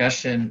interesting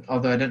discussion,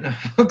 although I don't know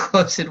how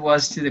close it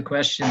was to the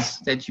questions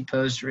that you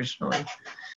posed originally.